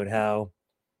lot about how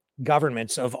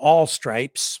governments of all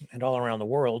stripes and all around the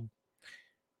world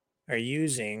are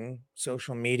using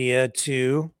social media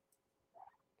to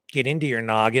get into your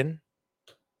noggin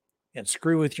and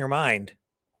screw with your mind.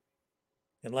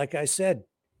 And like I said,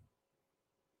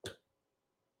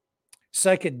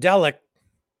 psychedelic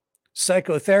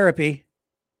psychotherapy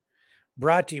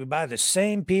brought to you by the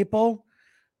same people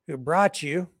who brought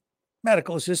you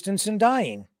medical assistance in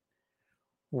dying.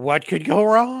 What could go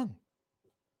wrong?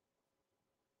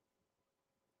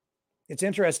 It's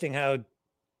interesting how,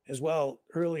 as well,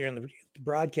 earlier in the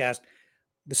broadcast,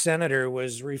 the senator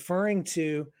was referring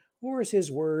to, what were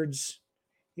his words?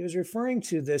 He was referring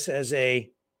to this as a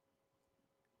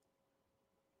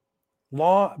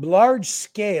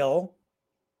large-scale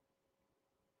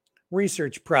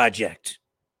research project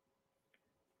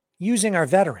using our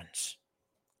veterans.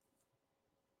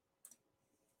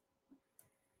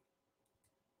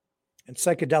 And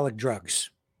psychedelic drugs.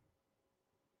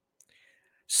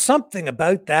 Something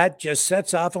about that just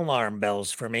sets off alarm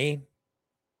bells for me.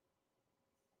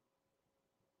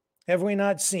 Have we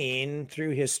not seen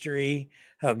through history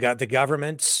how the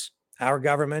governments, our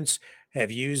governments,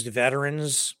 have used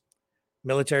veterans,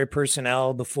 military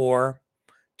personnel before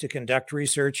to conduct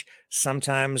research,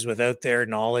 sometimes without their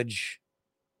knowledge?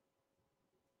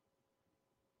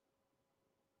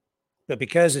 But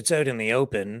because it's out in the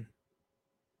open,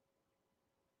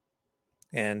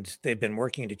 And they've been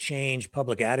working to change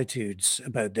public attitudes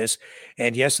about this.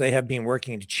 And yes, they have been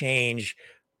working to change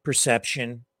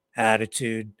perception,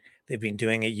 attitude. They've been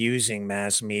doing it using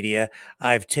mass media.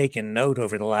 I've taken note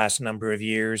over the last number of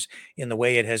years in the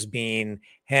way it has been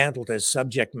handled as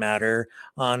subject matter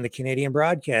on the Canadian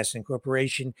Broadcasting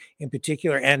Corporation in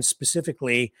particular, and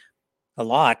specifically a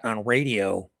lot on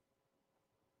radio.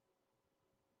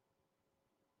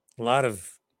 A lot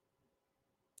of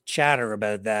chatter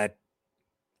about that.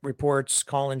 Reports,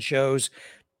 call-in shows,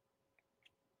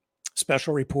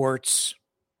 special reports,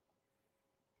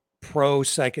 pro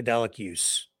psychedelic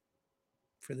use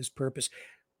for this purpose.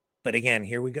 But again,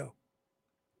 here we go.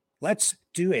 Let's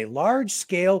do a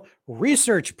large-scale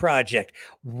research project.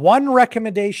 One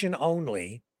recommendation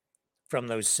only from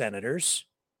those senators.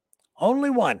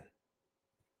 Only one.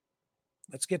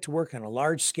 Let's get to work on a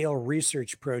large-scale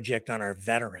research project on our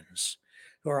veterans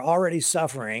who are already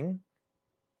suffering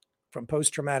from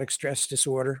post-traumatic stress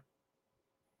disorder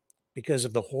because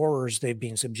of the horrors they've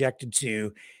been subjected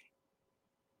to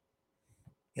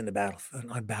in the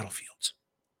on battlefields.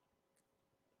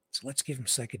 So let's give them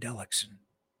psychedelics and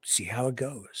see how it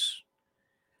goes.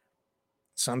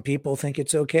 Some people think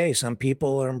it's okay. Some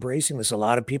people are embracing this. A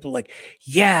lot of people like,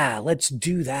 yeah, let's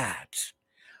do that.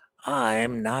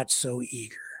 I'm not so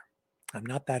eager. I'm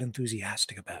not that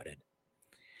enthusiastic about it.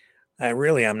 I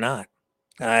really am not.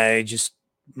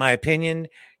 My opinion,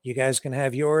 you guys can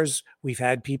have yours. We've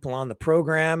had people on the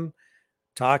program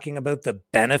talking about the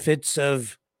benefits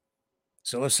of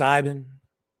psilocybin,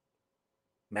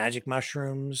 magic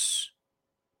mushrooms,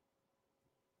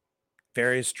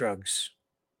 various drugs.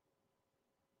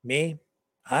 Me,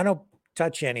 I don't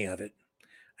touch any of it.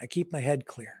 I keep my head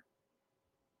clear.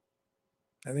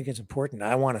 I think it's important.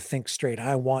 I want to think straight.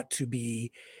 I want to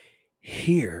be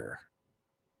here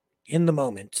in the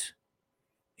moment,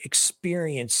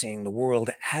 experiencing the world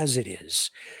as it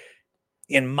is,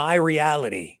 in my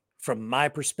reality, from my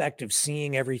perspective,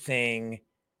 seeing everything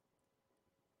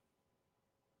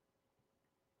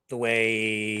the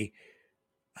way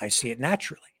I see it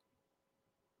naturally,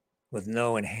 with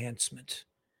no enhancement,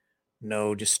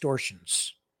 no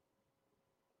distortions.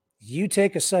 You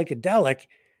take a psychedelic,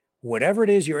 whatever it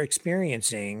is you're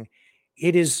experiencing,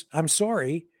 it is, I'm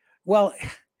sorry, well,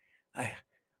 I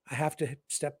have to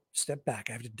step back.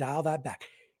 I have to dial that back.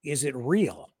 Is it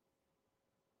real?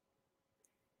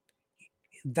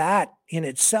 That in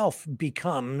itself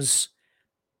becomes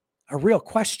a real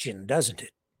question, doesn't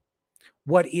it?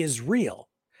 What is real?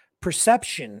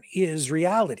 Perception is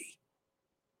reality.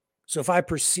 So if I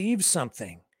perceive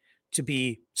something to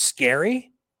be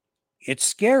scary, it's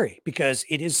scary because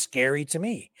it is scary to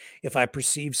me. If I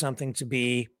perceive something to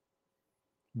be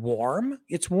warm,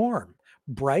 it's warm.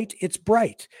 Bright, it's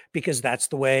bright, because that's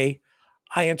the way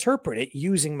I interpret it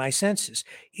using my senses.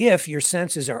 If your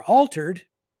senses are altered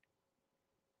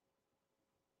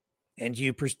and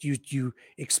you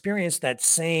experience that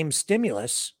same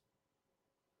stimulus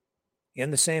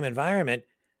in the same environment,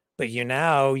 but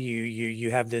you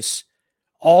have this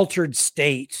altered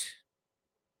state,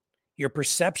 your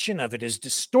perception of it is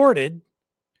distorted,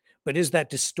 but is that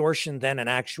distortion then an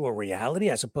actual reality?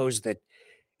 I suppose that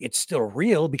it's still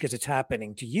real because it's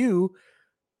happening to you,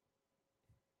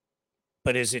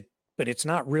 but it's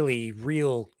not really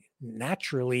real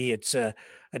naturally. It's a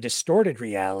distorted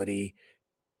reality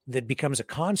that becomes a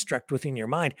construct within your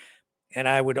mind. And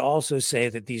I would also say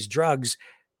that these drugs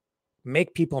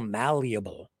make people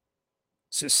malleable,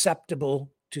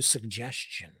 susceptible to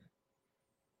suggestion.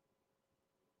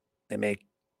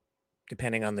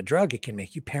 Depending on the drug, it can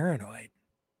make you paranoid.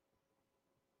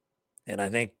 And I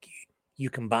think you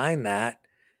combine that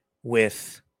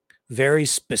with very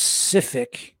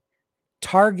specific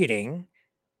targeting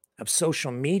of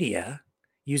social media,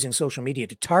 using social media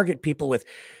to target people with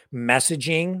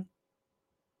messaging,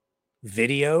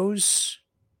 videos,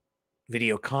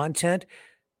 video content,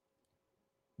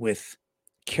 with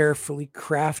carefully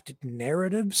crafted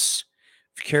narratives,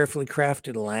 carefully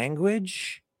crafted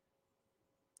language,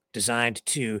 designed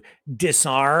to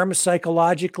disarm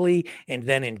psychologically and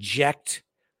then inject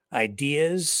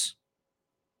ideas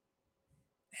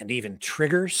and even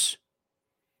triggers.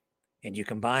 And you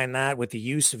combine that with the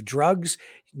use of drugs,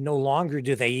 no longer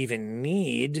do they even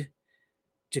need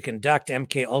to conduct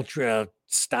MK Ultra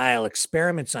style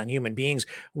experiments on human beings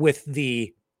with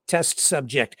the test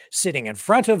subject sitting in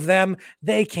front of them.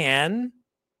 They can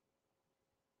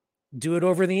do it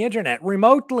over the internet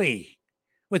remotely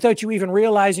without you even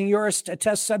realizing you're a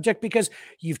test subject, because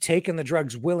you've taken the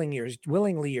drugs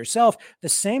willingly yourself, the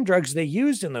same drugs they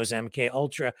used in those MK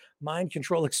Ultra mind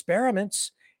control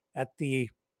experiments at the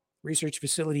research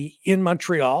facility in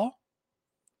Montreal.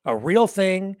 a real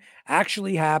thing,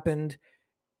 actually happened,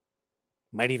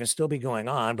 might even still be going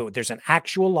on, but there's an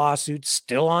actual lawsuit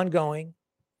still ongoing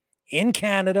in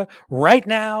Canada right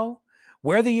now,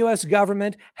 where the US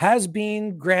government has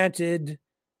been granted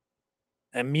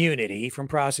immunity from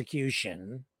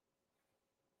prosecution,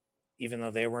 even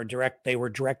though they were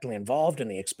directly involved in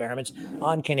the experiments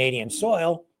on Canadian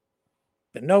soil.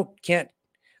 But no,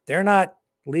 they're not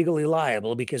legally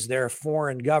liable because they're a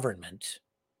foreign government.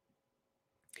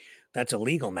 That's a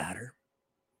legal matter.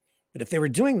 But if they were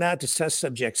doing that to test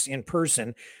subjects in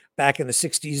person back in the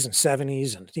 60s and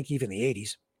 70s, and I think even the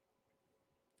 80s,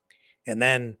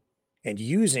 and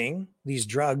using these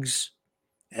drugs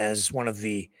as one of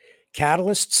the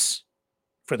catalysts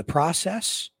for the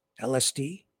process,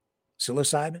 LSD,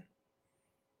 psilocybin,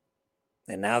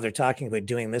 and now they're talking about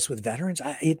doing this with veterans,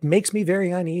 it makes me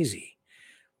very uneasy.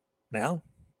 Now,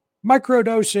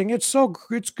 microdosing,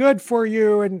 it's good for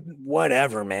you and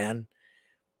whatever, man.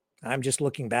 I'm just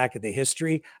looking back at the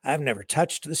history. I've never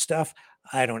touched the stuff.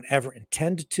 I don't ever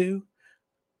intend to.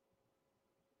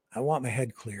 I want my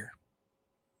head clear.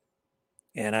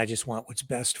 And I just want what's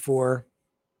best for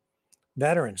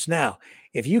veterans. Now,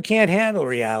 if you can't handle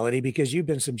reality because you've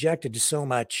been subjected to so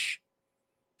much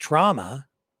trauma,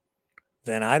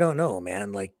 then I don't know,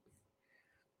 man. Like,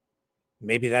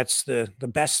 maybe that's the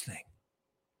best thing,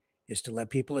 is to let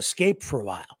people escape for a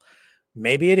while.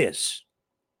 Maybe it is.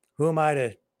 Who am I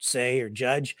to say or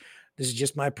judge? This is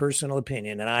just my personal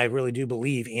opinion. And I really do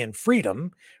believe in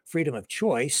freedom of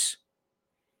choice.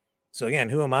 So again,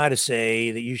 who am I to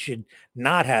say that you should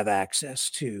not have access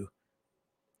to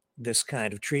this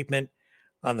kind of treatment?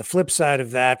 On the flip side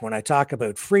of that, when I talk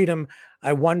about freedom,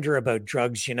 I wonder about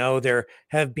drugs. You know, there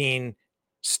have been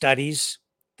studies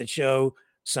that show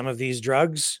some of these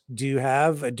drugs do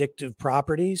have addictive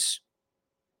properties.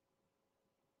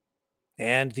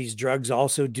 And these drugs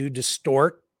also do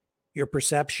distort your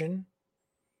perception.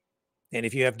 And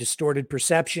if you have distorted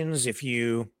perceptions, if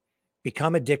you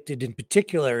become addicted, in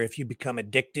particular, if you become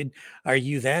addicted, are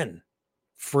you then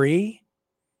free?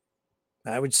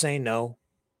 I would say no.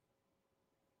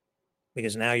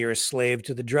 Because now you're a slave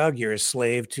to the drug. You're a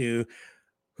slave to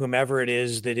whomever it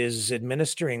is that is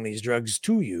administering these drugs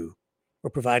to you or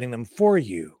providing them for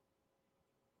you.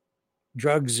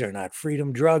 Drugs are not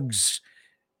freedom. Drugs,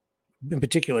 in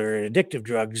particular, addictive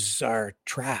drugs, are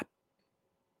trap.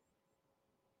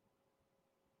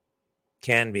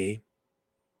 Can be.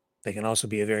 They can also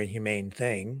be a very humane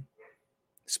thing,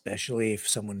 especially if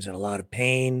someone's in a lot of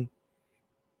pain.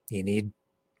 You need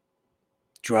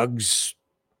drugs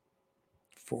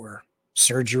for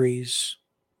surgeries.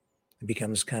 It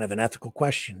becomes kind of an ethical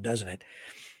question, doesn't it?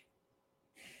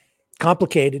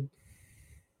 Complicated.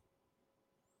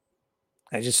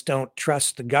 I just don't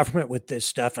trust the government with this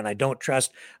stuff, and I don't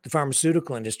trust the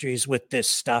pharmaceutical industries with this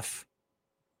stuff.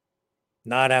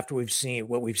 Not after we've seen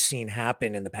what we've seen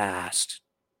happen in the past.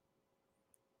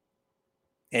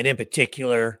 And in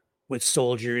particular, with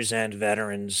soldiers and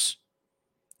veterans,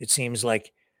 it seems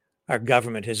like our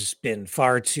government has been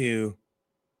far too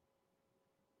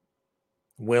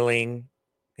willing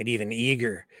and even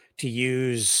eager to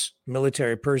use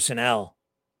military personnel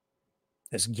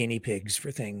as guinea pigs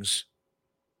for things.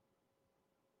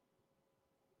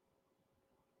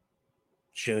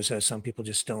 Shows how some people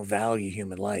just don't value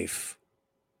human life.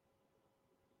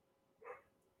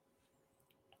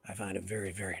 I find it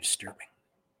very, very disturbing.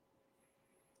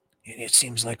 And it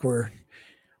seems like we're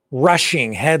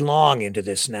rushing headlong into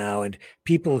this now, and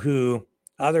people who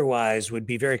otherwise would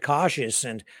be very cautious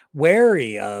and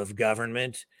wary of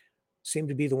government seem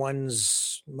to be the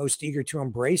ones most eager to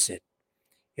embrace it.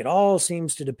 It all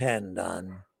seems to depend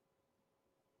on,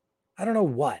 I don't know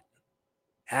what,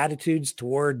 attitudes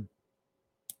toward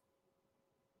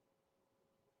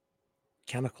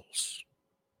chemicals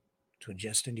to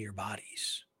ingest into your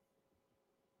bodies.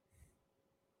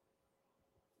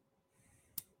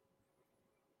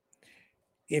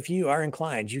 If you are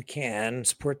inclined, you can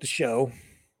support the show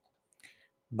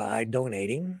by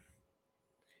donating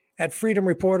at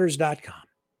freedomreporters.com.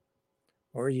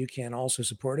 Or you can also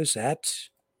support us at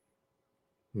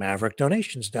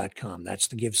maverickdonations.com. That's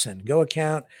the Give, Send, Go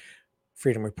account.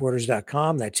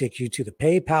 freedomreporters.com. That takes you to the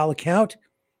PayPal account.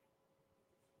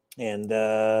 And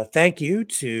thank you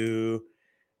to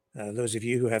those of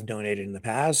you who have donated in the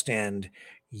past. And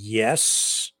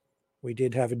yes, we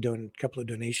did have a couple of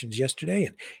donations yesterday.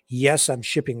 And yes, I'm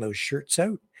shipping those shirts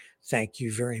out. Thank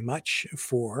you very much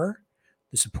for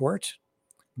the support.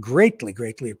 Greatly,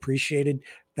 greatly appreciated.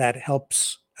 That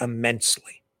helps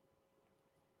immensely.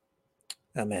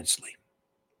 Immensely.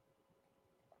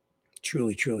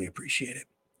 Truly, truly appreciate it.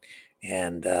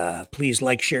 And please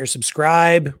like, share,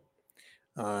 subscribe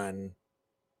on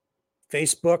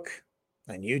Facebook,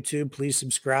 on YouTube. Please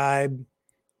subscribe.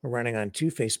 We're running on 2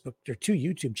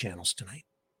 YouTube channels tonight.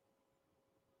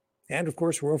 And of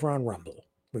course, we're over on Rumble.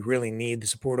 We really need the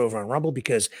support over on Rumble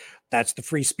because that's the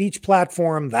free speech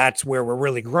platform. That's where we're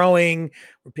really growing.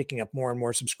 We're picking up more and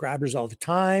more subscribers all the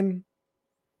time.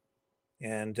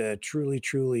 And truly,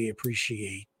 truly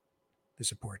appreciate the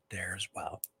support there as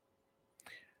well.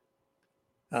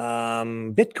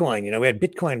 Bitcoin, we had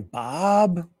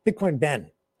Bitcoin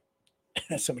Ben.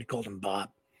 Somebody called him Bob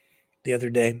the other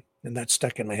day, and that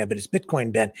stuck in my head, but it's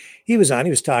Bitcoin Ben. He was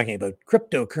talking about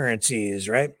cryptocurrencies,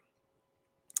 right?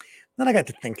 Then I got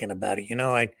to thinking about it.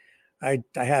 I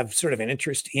have sort of an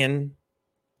interest in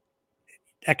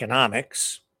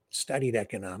economics, studied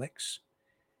economics,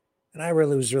 and I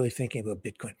was really thinking about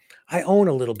Bitcoin. I own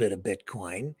a little bit of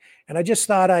Bitcoin, and I just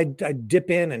thought I'd dip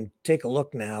in and take a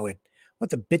look now at what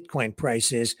the Bitcoin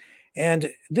price is.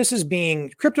 And this is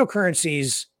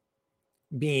cryptocurrencies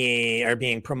are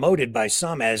being promoted by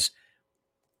some as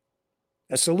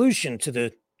a solution to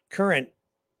the current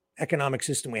economic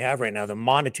system we have right now, the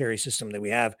monetary system that we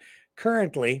have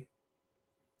currently.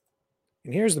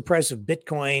 And here's the price of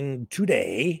Bitcoin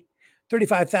today,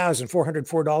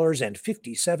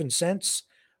 $35,404.57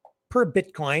 per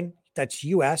Bitcoin. That's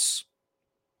US.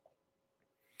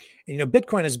 And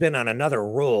Bitcoin has been on another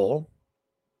roll,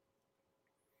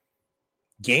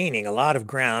 gaining a lot of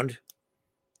ground.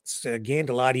 It's gained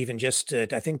a lot even just,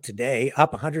 I think today,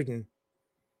 up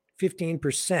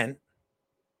 115%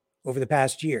 over the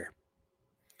past year.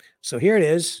 So here it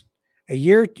is, a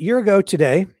year ago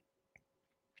today,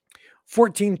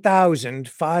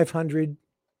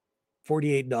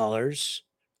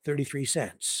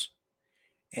 $14,548.33.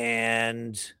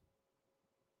 And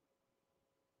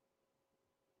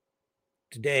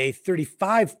today,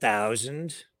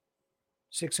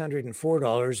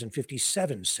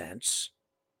 $35,604.57.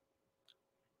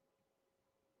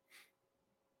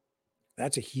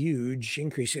 That's a huge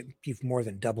increase. You've more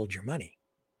than doubled your money.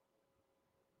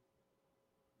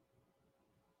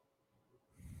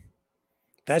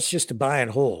 That's just to buy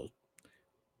and hold.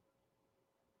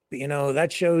 But,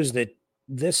 that shows that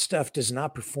this stuff does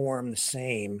not perform the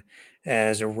same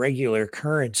as a regular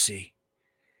currency.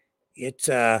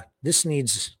 This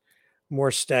needs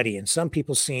more study. And some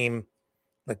people seem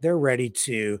like they're ready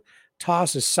to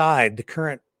toss aside the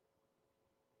current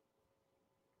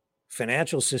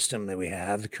financial system that we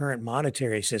have, the current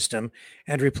monetary system,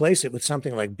 and replace it with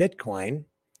something like Bitcoin,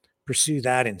 pursue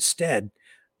that instead.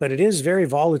 But it is very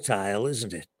volatile,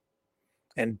 isn't it?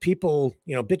 And people,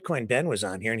 Bitcoin Ben was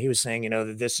on here and he was saying,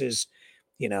 that this is,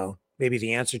 maybe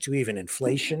the answer to even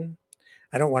inflation.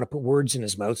 I don't want to put words in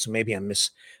his mouth, so maybe I'm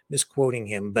misquoting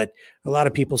him, but a lot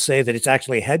of people say that it's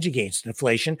actually a hedge against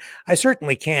inflation. I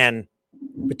certainly can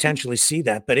potentially see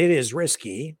that, but it is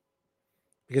risky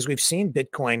because we've seen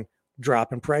Bitcoin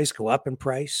drop in price, go up in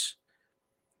price.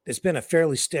 There's been a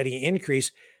fairly steady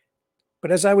increase.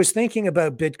 But as I was thinking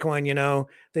about Bitcoin,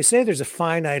 they say there's a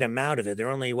finite amount of it. There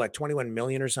are only, 21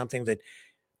 million or something that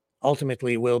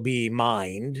ultimately will be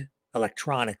mined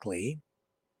electronically.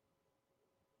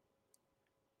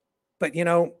 But,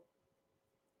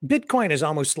 Bitcoin is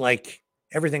almost like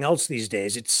everything else these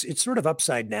days. It's sort of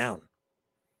upside down.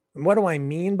 And what do I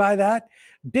mean by that?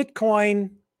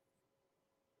 Bitcoin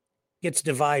gets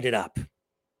divided up.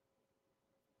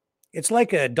 It's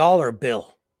like a dollar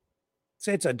bill.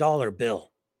 Say it's a dollar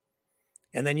bill.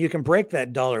 And then you can break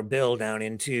that dollar bill down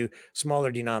into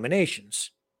smaller denominations.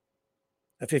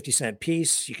 A 50-cent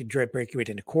piece, you could break it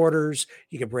into quarters.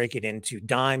 You could break it into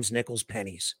dimes, nickels,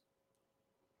 pennies.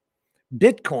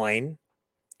 Bitcoin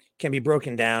can be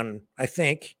broken down, I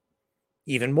think,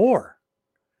 even more.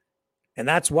 And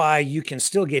that's why you can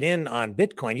still get in on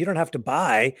Bitcoin. You don't have to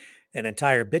buy an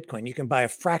entire Bitcoin. You can buy a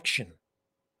fraction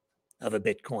of a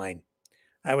Bitcoin.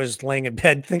 I was laying in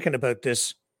bed thinking about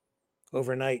this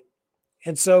overnight.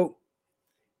 And so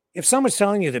if someone's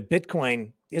telling you that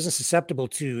Bitcoin isn't susceptible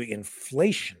to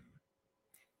inflation,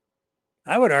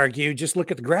 I would argue just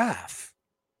look at the graph.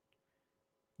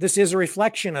 This is a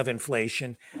reflection of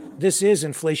inflation. This is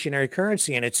inflationary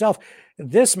currency in itself.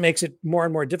 This makes it more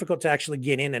and more difficult to actually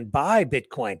get in and buy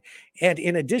Bitcoin. And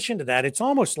in addition to that, it's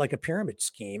almost like a pyramid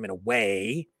scheme in a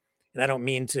way. And I don't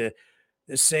mean to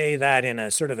say that in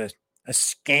a sort of a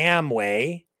scam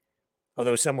way,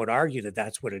 although some would argue that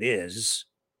that's what it is.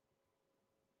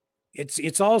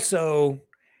 It's also,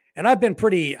 and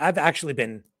I've actually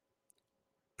been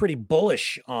pretty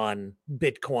bullish on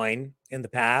Bitcoin in the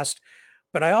past,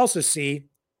 but I also see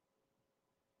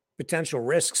potential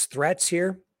risks, threats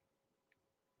here.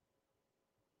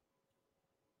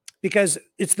 because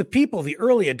it's the people, the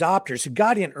early adopters who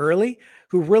got in early,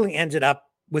 who really ended up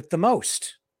with the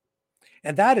most.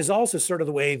 And that is also sort of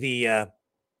the way the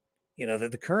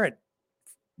current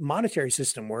monetary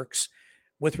system works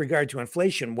with regard to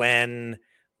inflation. When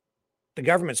the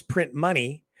governments print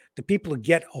money, the people who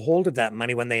get a hold of that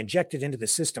money, when they inject it into the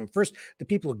system first, the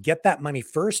people who get that money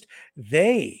first,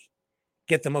 they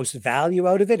get the most value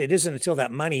out of it. It isn't until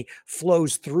that money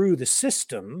flows through the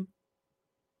system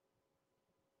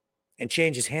and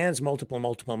changes hands multiple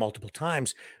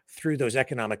times through those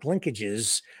economic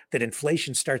linkages that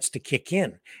inflation starts to kick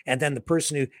in. And then the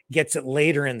person who gets it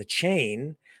later in the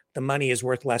chain, the money is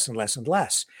worth less and less and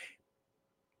less,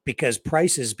 because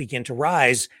prices begin to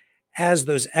rise as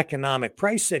those economic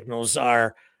price signals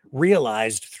are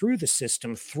realized through the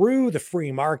system, through the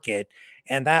free market.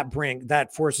 And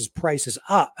that forces prices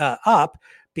up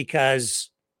because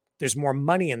there's more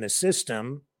money in the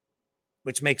system,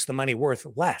 which makes the money worth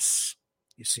less,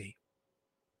 you see.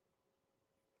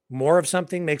 More of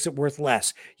something makes it worth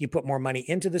less. You put more money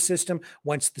into the system.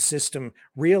 Once the system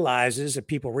realizes, if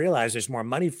people realize there's more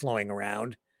money flowing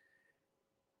around,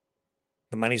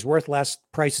 the money's worth less,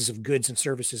 prices of goods and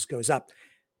services goes up.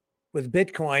 With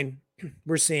Bitcoin,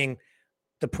 we're seeing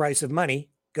the price of money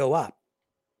go up.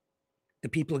 The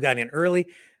people who got in early,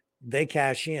 they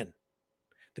cash in.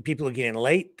 The people who get in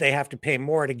late, they have to pay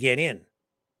more to get in.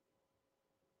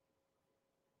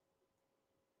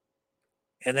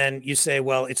 And then you say,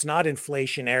 well, it's not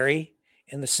inflationary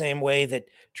in the same way that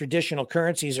traditional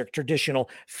currencies or traditional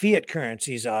fiat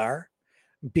currencies are,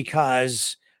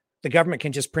 because the government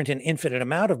can just print an infinite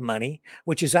amount of money,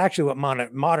 which is actually what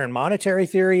modern monetary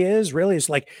theory is. Really, it's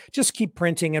like, just keep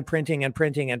printing and printing and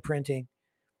printing and printing.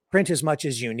 Print as much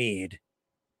as you need.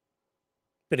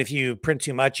 But if you print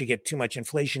too much, you get too much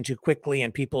inflation too quickly,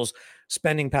 and people's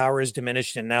spending power is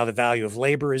diminished, and now the value of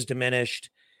labor is diminished.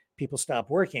 People stop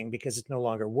working because it's no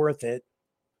longer worth it.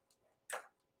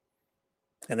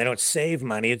 And they don't save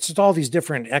money. It's just all these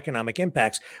different economic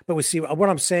impacts. But we see what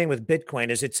I'm saying with Bitcoin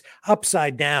is it's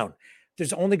upside down.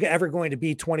 There's only ever going to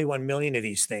be 21 million of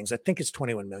these things. I think it's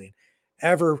 21 million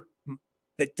ever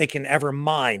that they can ever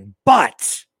mine.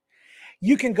 But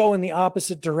you can go in the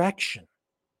opposite direction.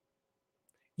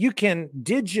 You can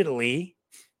digitally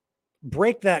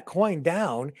break that coin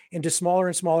down into smaller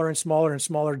and smaller and smaller and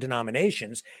smaller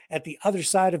denominations at the other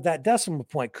side of that decimal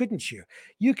point, couldn't you?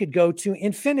 You could go to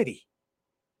infinity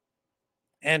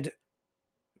and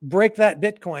break that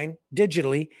Bitcoin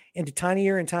digitally into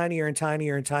tinier and tinier and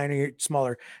tinier and tinier,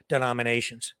 smaller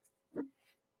denominations.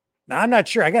 Now, I'm not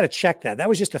sure. I got to check that. That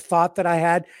was just a thought that I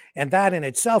had. And that in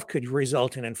itself could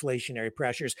result in inflationary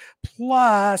pressures.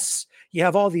 Plus, you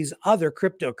have all these other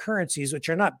cryptocurrencies, which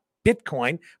are not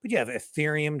Bitcoin, but you have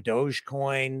Ethereum,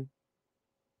 Dogecoin,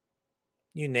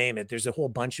 you name it. There's a whole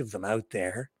bunch of them out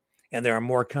there, and there are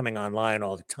more coming online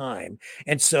all the time.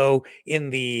 And so in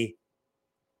the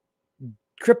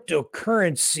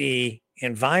cryptocurrency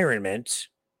environment,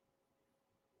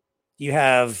 you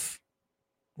have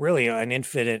really an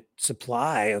infinite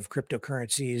supply of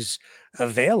cryptocurrencies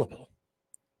available.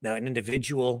 Now, an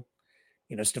individual,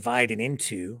 is divided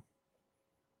into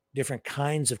different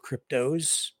kinds of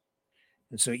cryptos.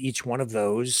 And so each one of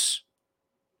those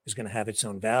is going to have its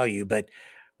own value. But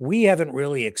we haven't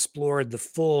really explored the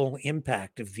full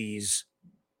impact of these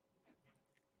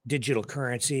digital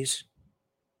currencies.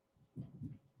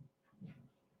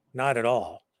 Not at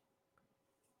all.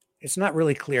 It's not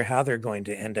really clear how they're going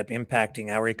to end up impacting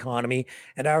our economy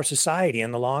and our society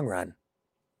in the long run.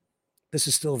 This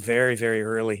is still very, very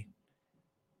early.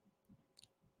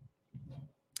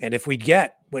 And if we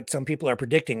get what some people are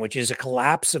predicting, which is a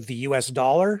collapse of the US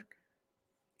dollar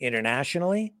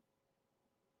internationally,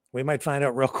 we might find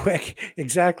out real quick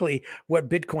exactly what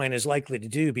Bitcoin is likely to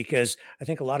do, because I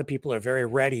think a lot of people are very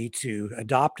ready to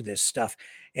adopt this stuff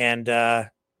and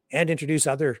introduce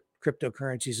other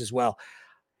cryptocurrencies as well.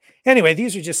 Anyway,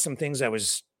 these are just some things I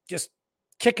was just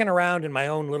kicking around in my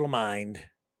own little mind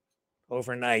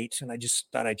overnight, and I just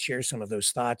thought I'd share some of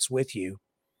those thoughts with you.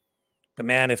 But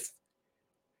man,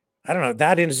 I don't know,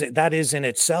 that is in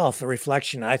itself a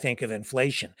reflection, I think, of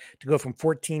inflation. To go from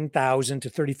 $14,000 to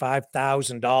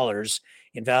 $35,000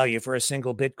 in value for a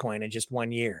single Bitcoin in just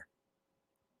 1 year.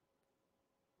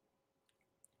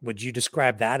 Would you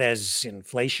describe that as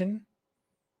inflation?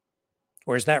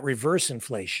 Or is that reverse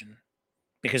inflation?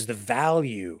 Because the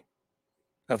value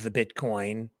of the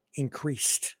Bitcoin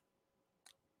increased.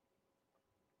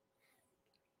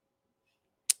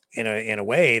 In a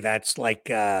way, that's like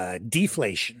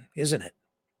deflation, isn't it?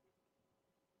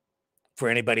 For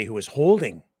anybody who is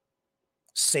holding,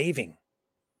 saving.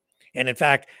 And in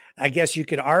fact, I guess you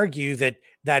could argue that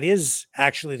that is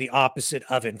actually the opposite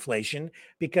of inflation,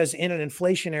 because in an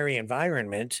inflationary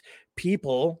environment,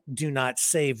 people do not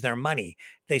save their money.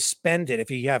 They spend it. If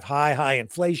you have high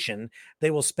inflation, they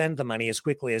will spend the money as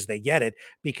quickly as they get it,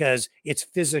 because it's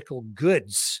physical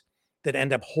goods that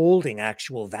end up holding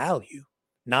actual value,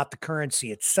 not the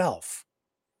currency itself.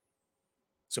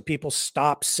 So people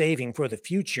stop saving for the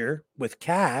future with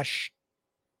cash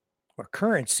or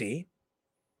currency,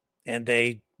 and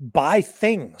they buy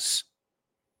things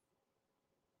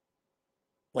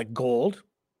like gold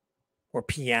or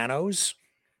pianos,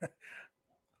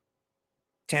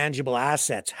 tangible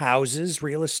assets, houses,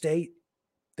 real estate.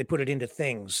 They put it into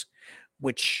things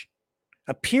which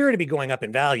appear to be going up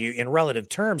in value. In relative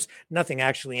terms, nothing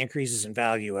actually increases in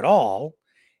value at all.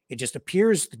 It just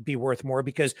appears to be worth more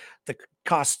because it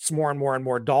costs more and more and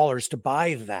more dollars to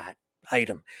buy that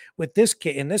item.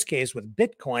 In this case, with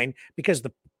Bitcoin, because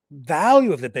the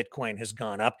value of the Bitcoin has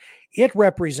gone up, it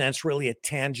represents really a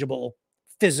tangible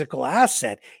physical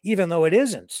asset, even though it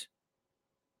isn't.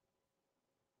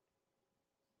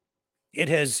 It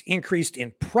has increased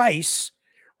in price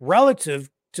relative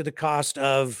to the cost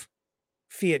of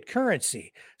fiat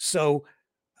currency. So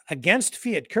against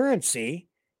fiat currency,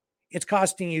 it's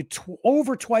costing you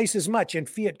over twice as much in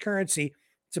fiat currency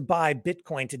to buy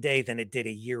Bitcoin today than it did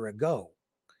a year ago.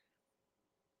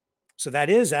 So that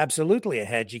is absolutely a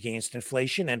hedge against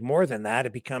inflation. And more than that,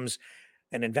 it becomes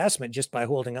an investment just by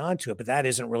holding on to it. But that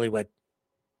isn't really what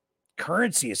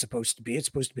currency is supposed to be. It's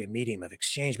supposed to be a medium of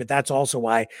exchange. But that's also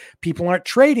why people aren't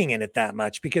trading in it that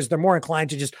much, because they're more inclined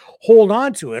to just hold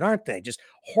on to it, aren't they? Just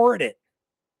hoard it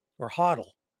or hodl.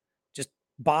 Just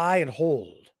buy and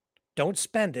hold. Don't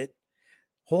spend it.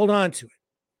 Hold on to it.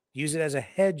 Use it as a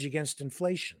hedge against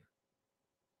inflation.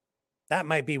 That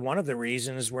might be one of the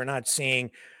reasons we're not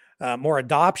seeing more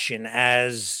adoption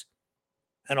as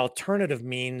an alternative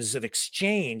means of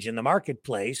exchange in the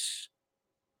marketplace.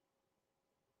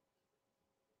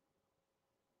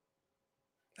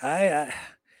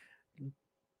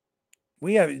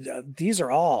 These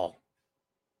are all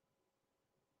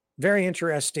very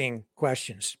interesting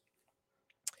questions.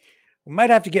 We might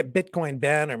have to get Bitcoin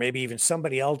Ben or maybe even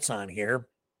somebody else on here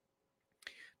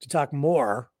to talk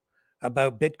more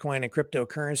about Bitcoin and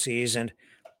cryptocurrencies and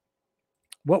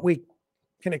what we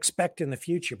can expect in the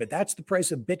future. But that's the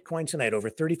price of Bitcoin tonight, over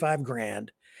 35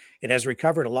 grand. It has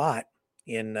recovered a lot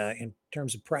in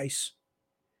terms of price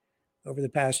over the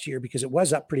past year, because it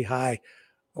was up pretty high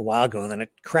a while ago, and then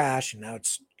it crashed, and now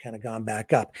it's kind of gone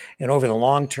back up. And over the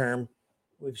long term,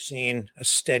 we've seen a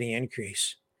steady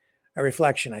increase, a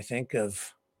reflection, I think,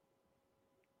 of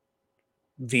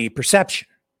the perception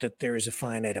that there is a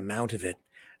finite amount of it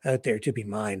out there to be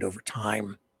mined over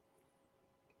time.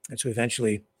 And so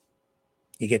eventually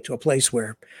you get to a place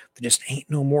where there just ain't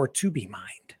no more to be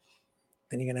mined.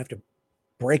 Then you're going to have to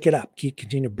break it up,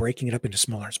 continue breaking it up into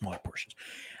smaller and smaller portions.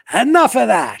 Enough of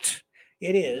that.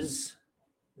 It is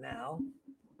now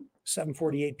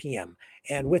 7:48 p.m.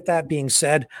 And with that being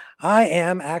said, I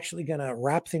am actually going to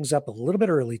wrap things up a little bit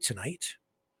early tonight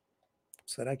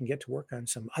so that I can get to work on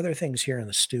some other things here in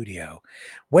the studio.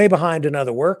 Way behind in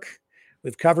other work.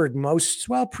 We've covered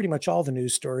pretty much all the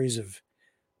news stories of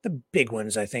the big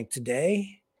ones, I think,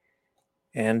 today.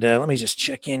 And let me just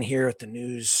check in here at the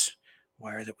news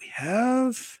wire that we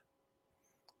have.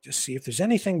 Just see if there's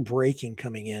anything breaking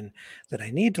coming in that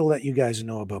I need to let you guys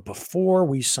know about before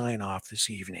we sign off this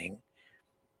evening.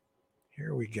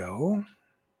 Here we go.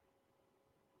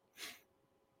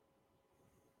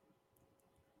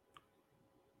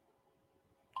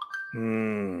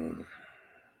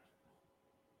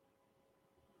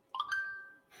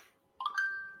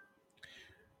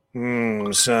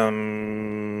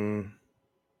 Some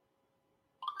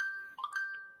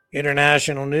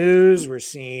international news. We're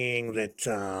seeing that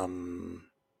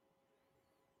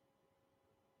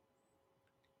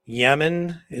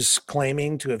Yemen is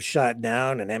claiming to have shot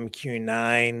down an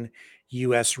MQ-9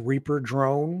 U.S. Reaper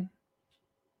drone.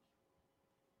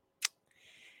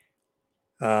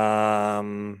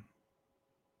 And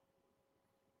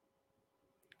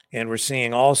we're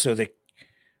seeing also that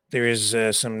there is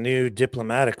some new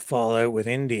diplomatic fallout with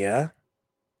India.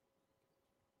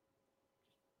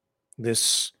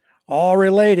 This all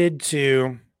related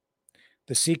to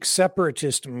the Sikh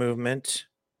separatist movement.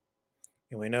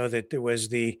 And we know that there was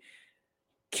the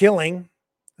killing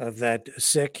of that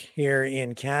Sikh here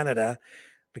in Canada.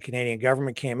 The Canadian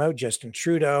government came out, Justin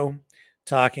Trudeau,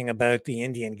 talking about the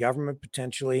Indian government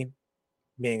potentially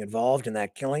being involved in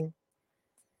that killing.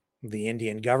 The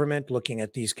Indian government looking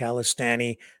at these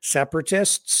Khalistani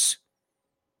separatists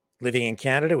living in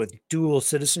Canada with dual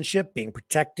citizenship, being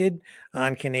protected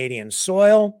on Canadian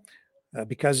soil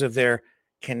because of their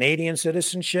Canadian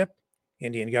citizenship.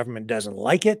 Indian government doesn't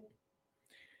like it.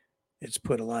 It's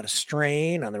put a lot of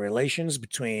strain on the relations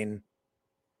between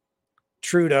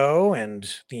Trudeau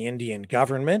and the Indian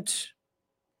government.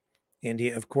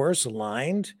 India, of course,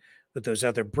 aligned with those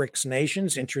other BRICS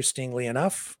nations, interestingly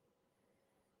enough.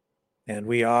 And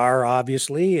we are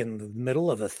obviously in the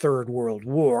middle of a third world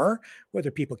war,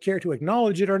 whether people care to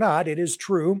acknowledge it or not, it is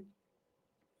true.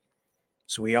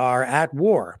 So we are at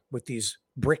war with these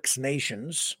BRICS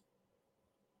nations.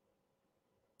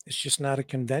 It's just not a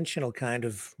conventional kind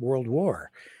of world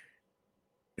war.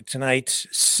 But tonight,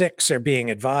 6 are being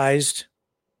advised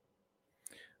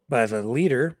by the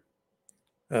leader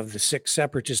of the Sikh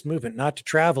separatist movement not to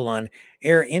travel on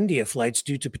Air India flights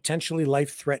due to potentially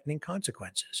life-threatening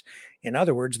consequences. In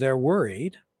other words, they're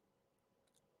worried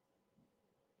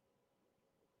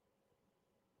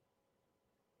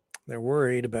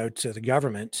about the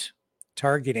government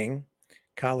targeting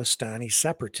Khalistani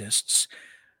separatists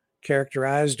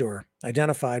characterized or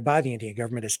identified by the Indian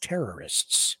government as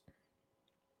terrorists.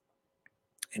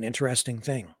 An interesting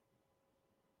thing.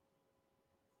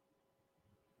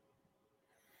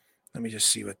 Let me just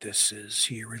see what this is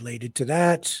here related to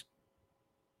that.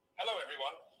 Hello,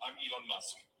 everyone. I'm Elon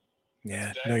Musk.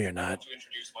 Yeah, no, you're not.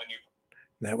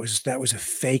 That was a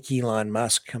fake Elon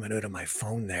Musk coming out of my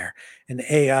phone there. An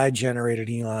AI-generated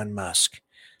Elon Musk.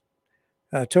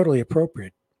 Totally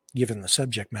appropriate, given the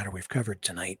subject matter we've covered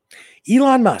tonight.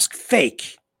 Elon Musk,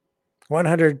 fake.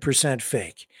 100%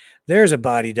 fake. There's a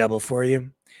body double for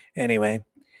you. Anyway,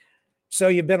 so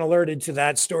you've been alerted to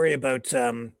that story about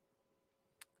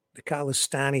the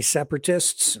Khalistani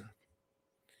separatists,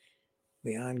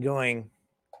 the ongoing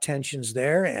tensions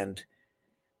there. And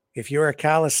if you're a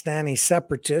Khalistani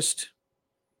separatist,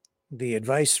 the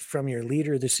advice from your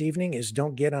leader this evening is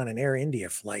don't get on an Air India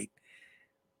flight.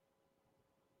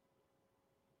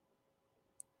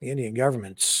 The Indian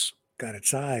government's got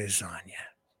its eyes on you.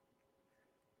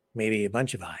 Maybe a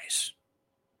bunch of eyes.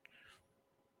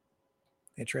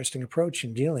 Interesting approach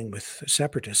in dealing with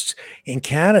separatists. In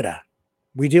Canada,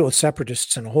 we deal with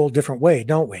separatists in a whole different way,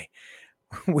 don't we?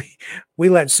 We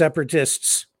let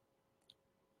separatists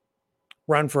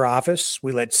run for office.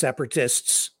 We let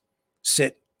separatists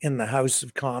sit in the House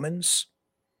of Commons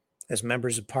as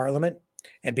members of Parliament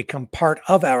and become part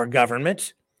of our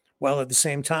government, while at the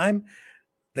same time,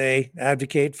 they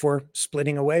advocate for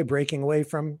splitting away, breaking away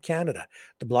from Canada,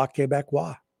 the Bloc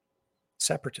Québécois,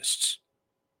 separatists.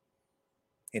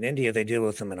 In India, they deal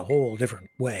with them in a whole different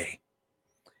way.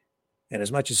 And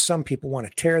as much as some people want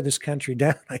to tear this country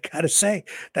down, I got to say,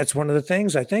 that's one of the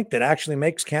things I think that actually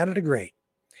makes Canada great.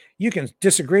 You can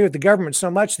disagree with the government so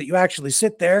much that you actually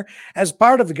sit there as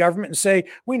part of the government and say,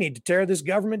 we need to tear this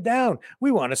government down.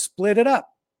 We want to split it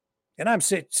up. And I'm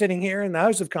sitting here in the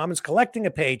House of Commons collecting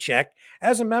a paycheck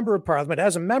as a member of Parliament,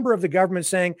 as a member of the government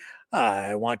saying,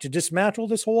 I want to dismantle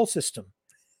this whole system.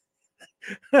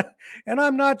 And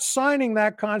I'm not signing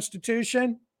that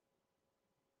Constitution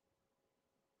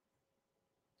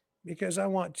because I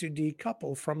want to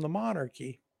decouple from the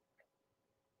monarchy.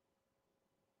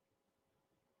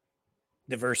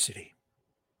 Diversity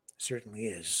certainly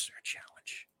is our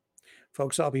challenge.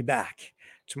 Folks, I'll be back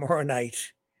tomorrow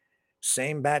night.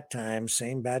 Same bat time,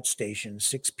 same bat station,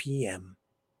 6 p.m.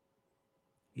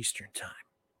 Eastern Time.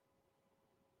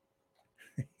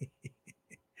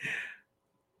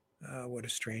 What a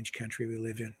strange country we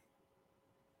live in.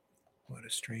 What a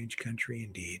strange country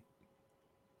indeed.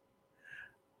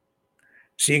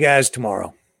 See you guys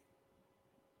tomorrow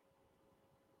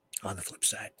on the flip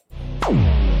side.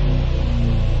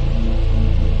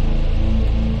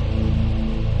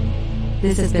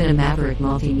 This has been a Maverick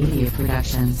Multimedia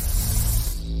production.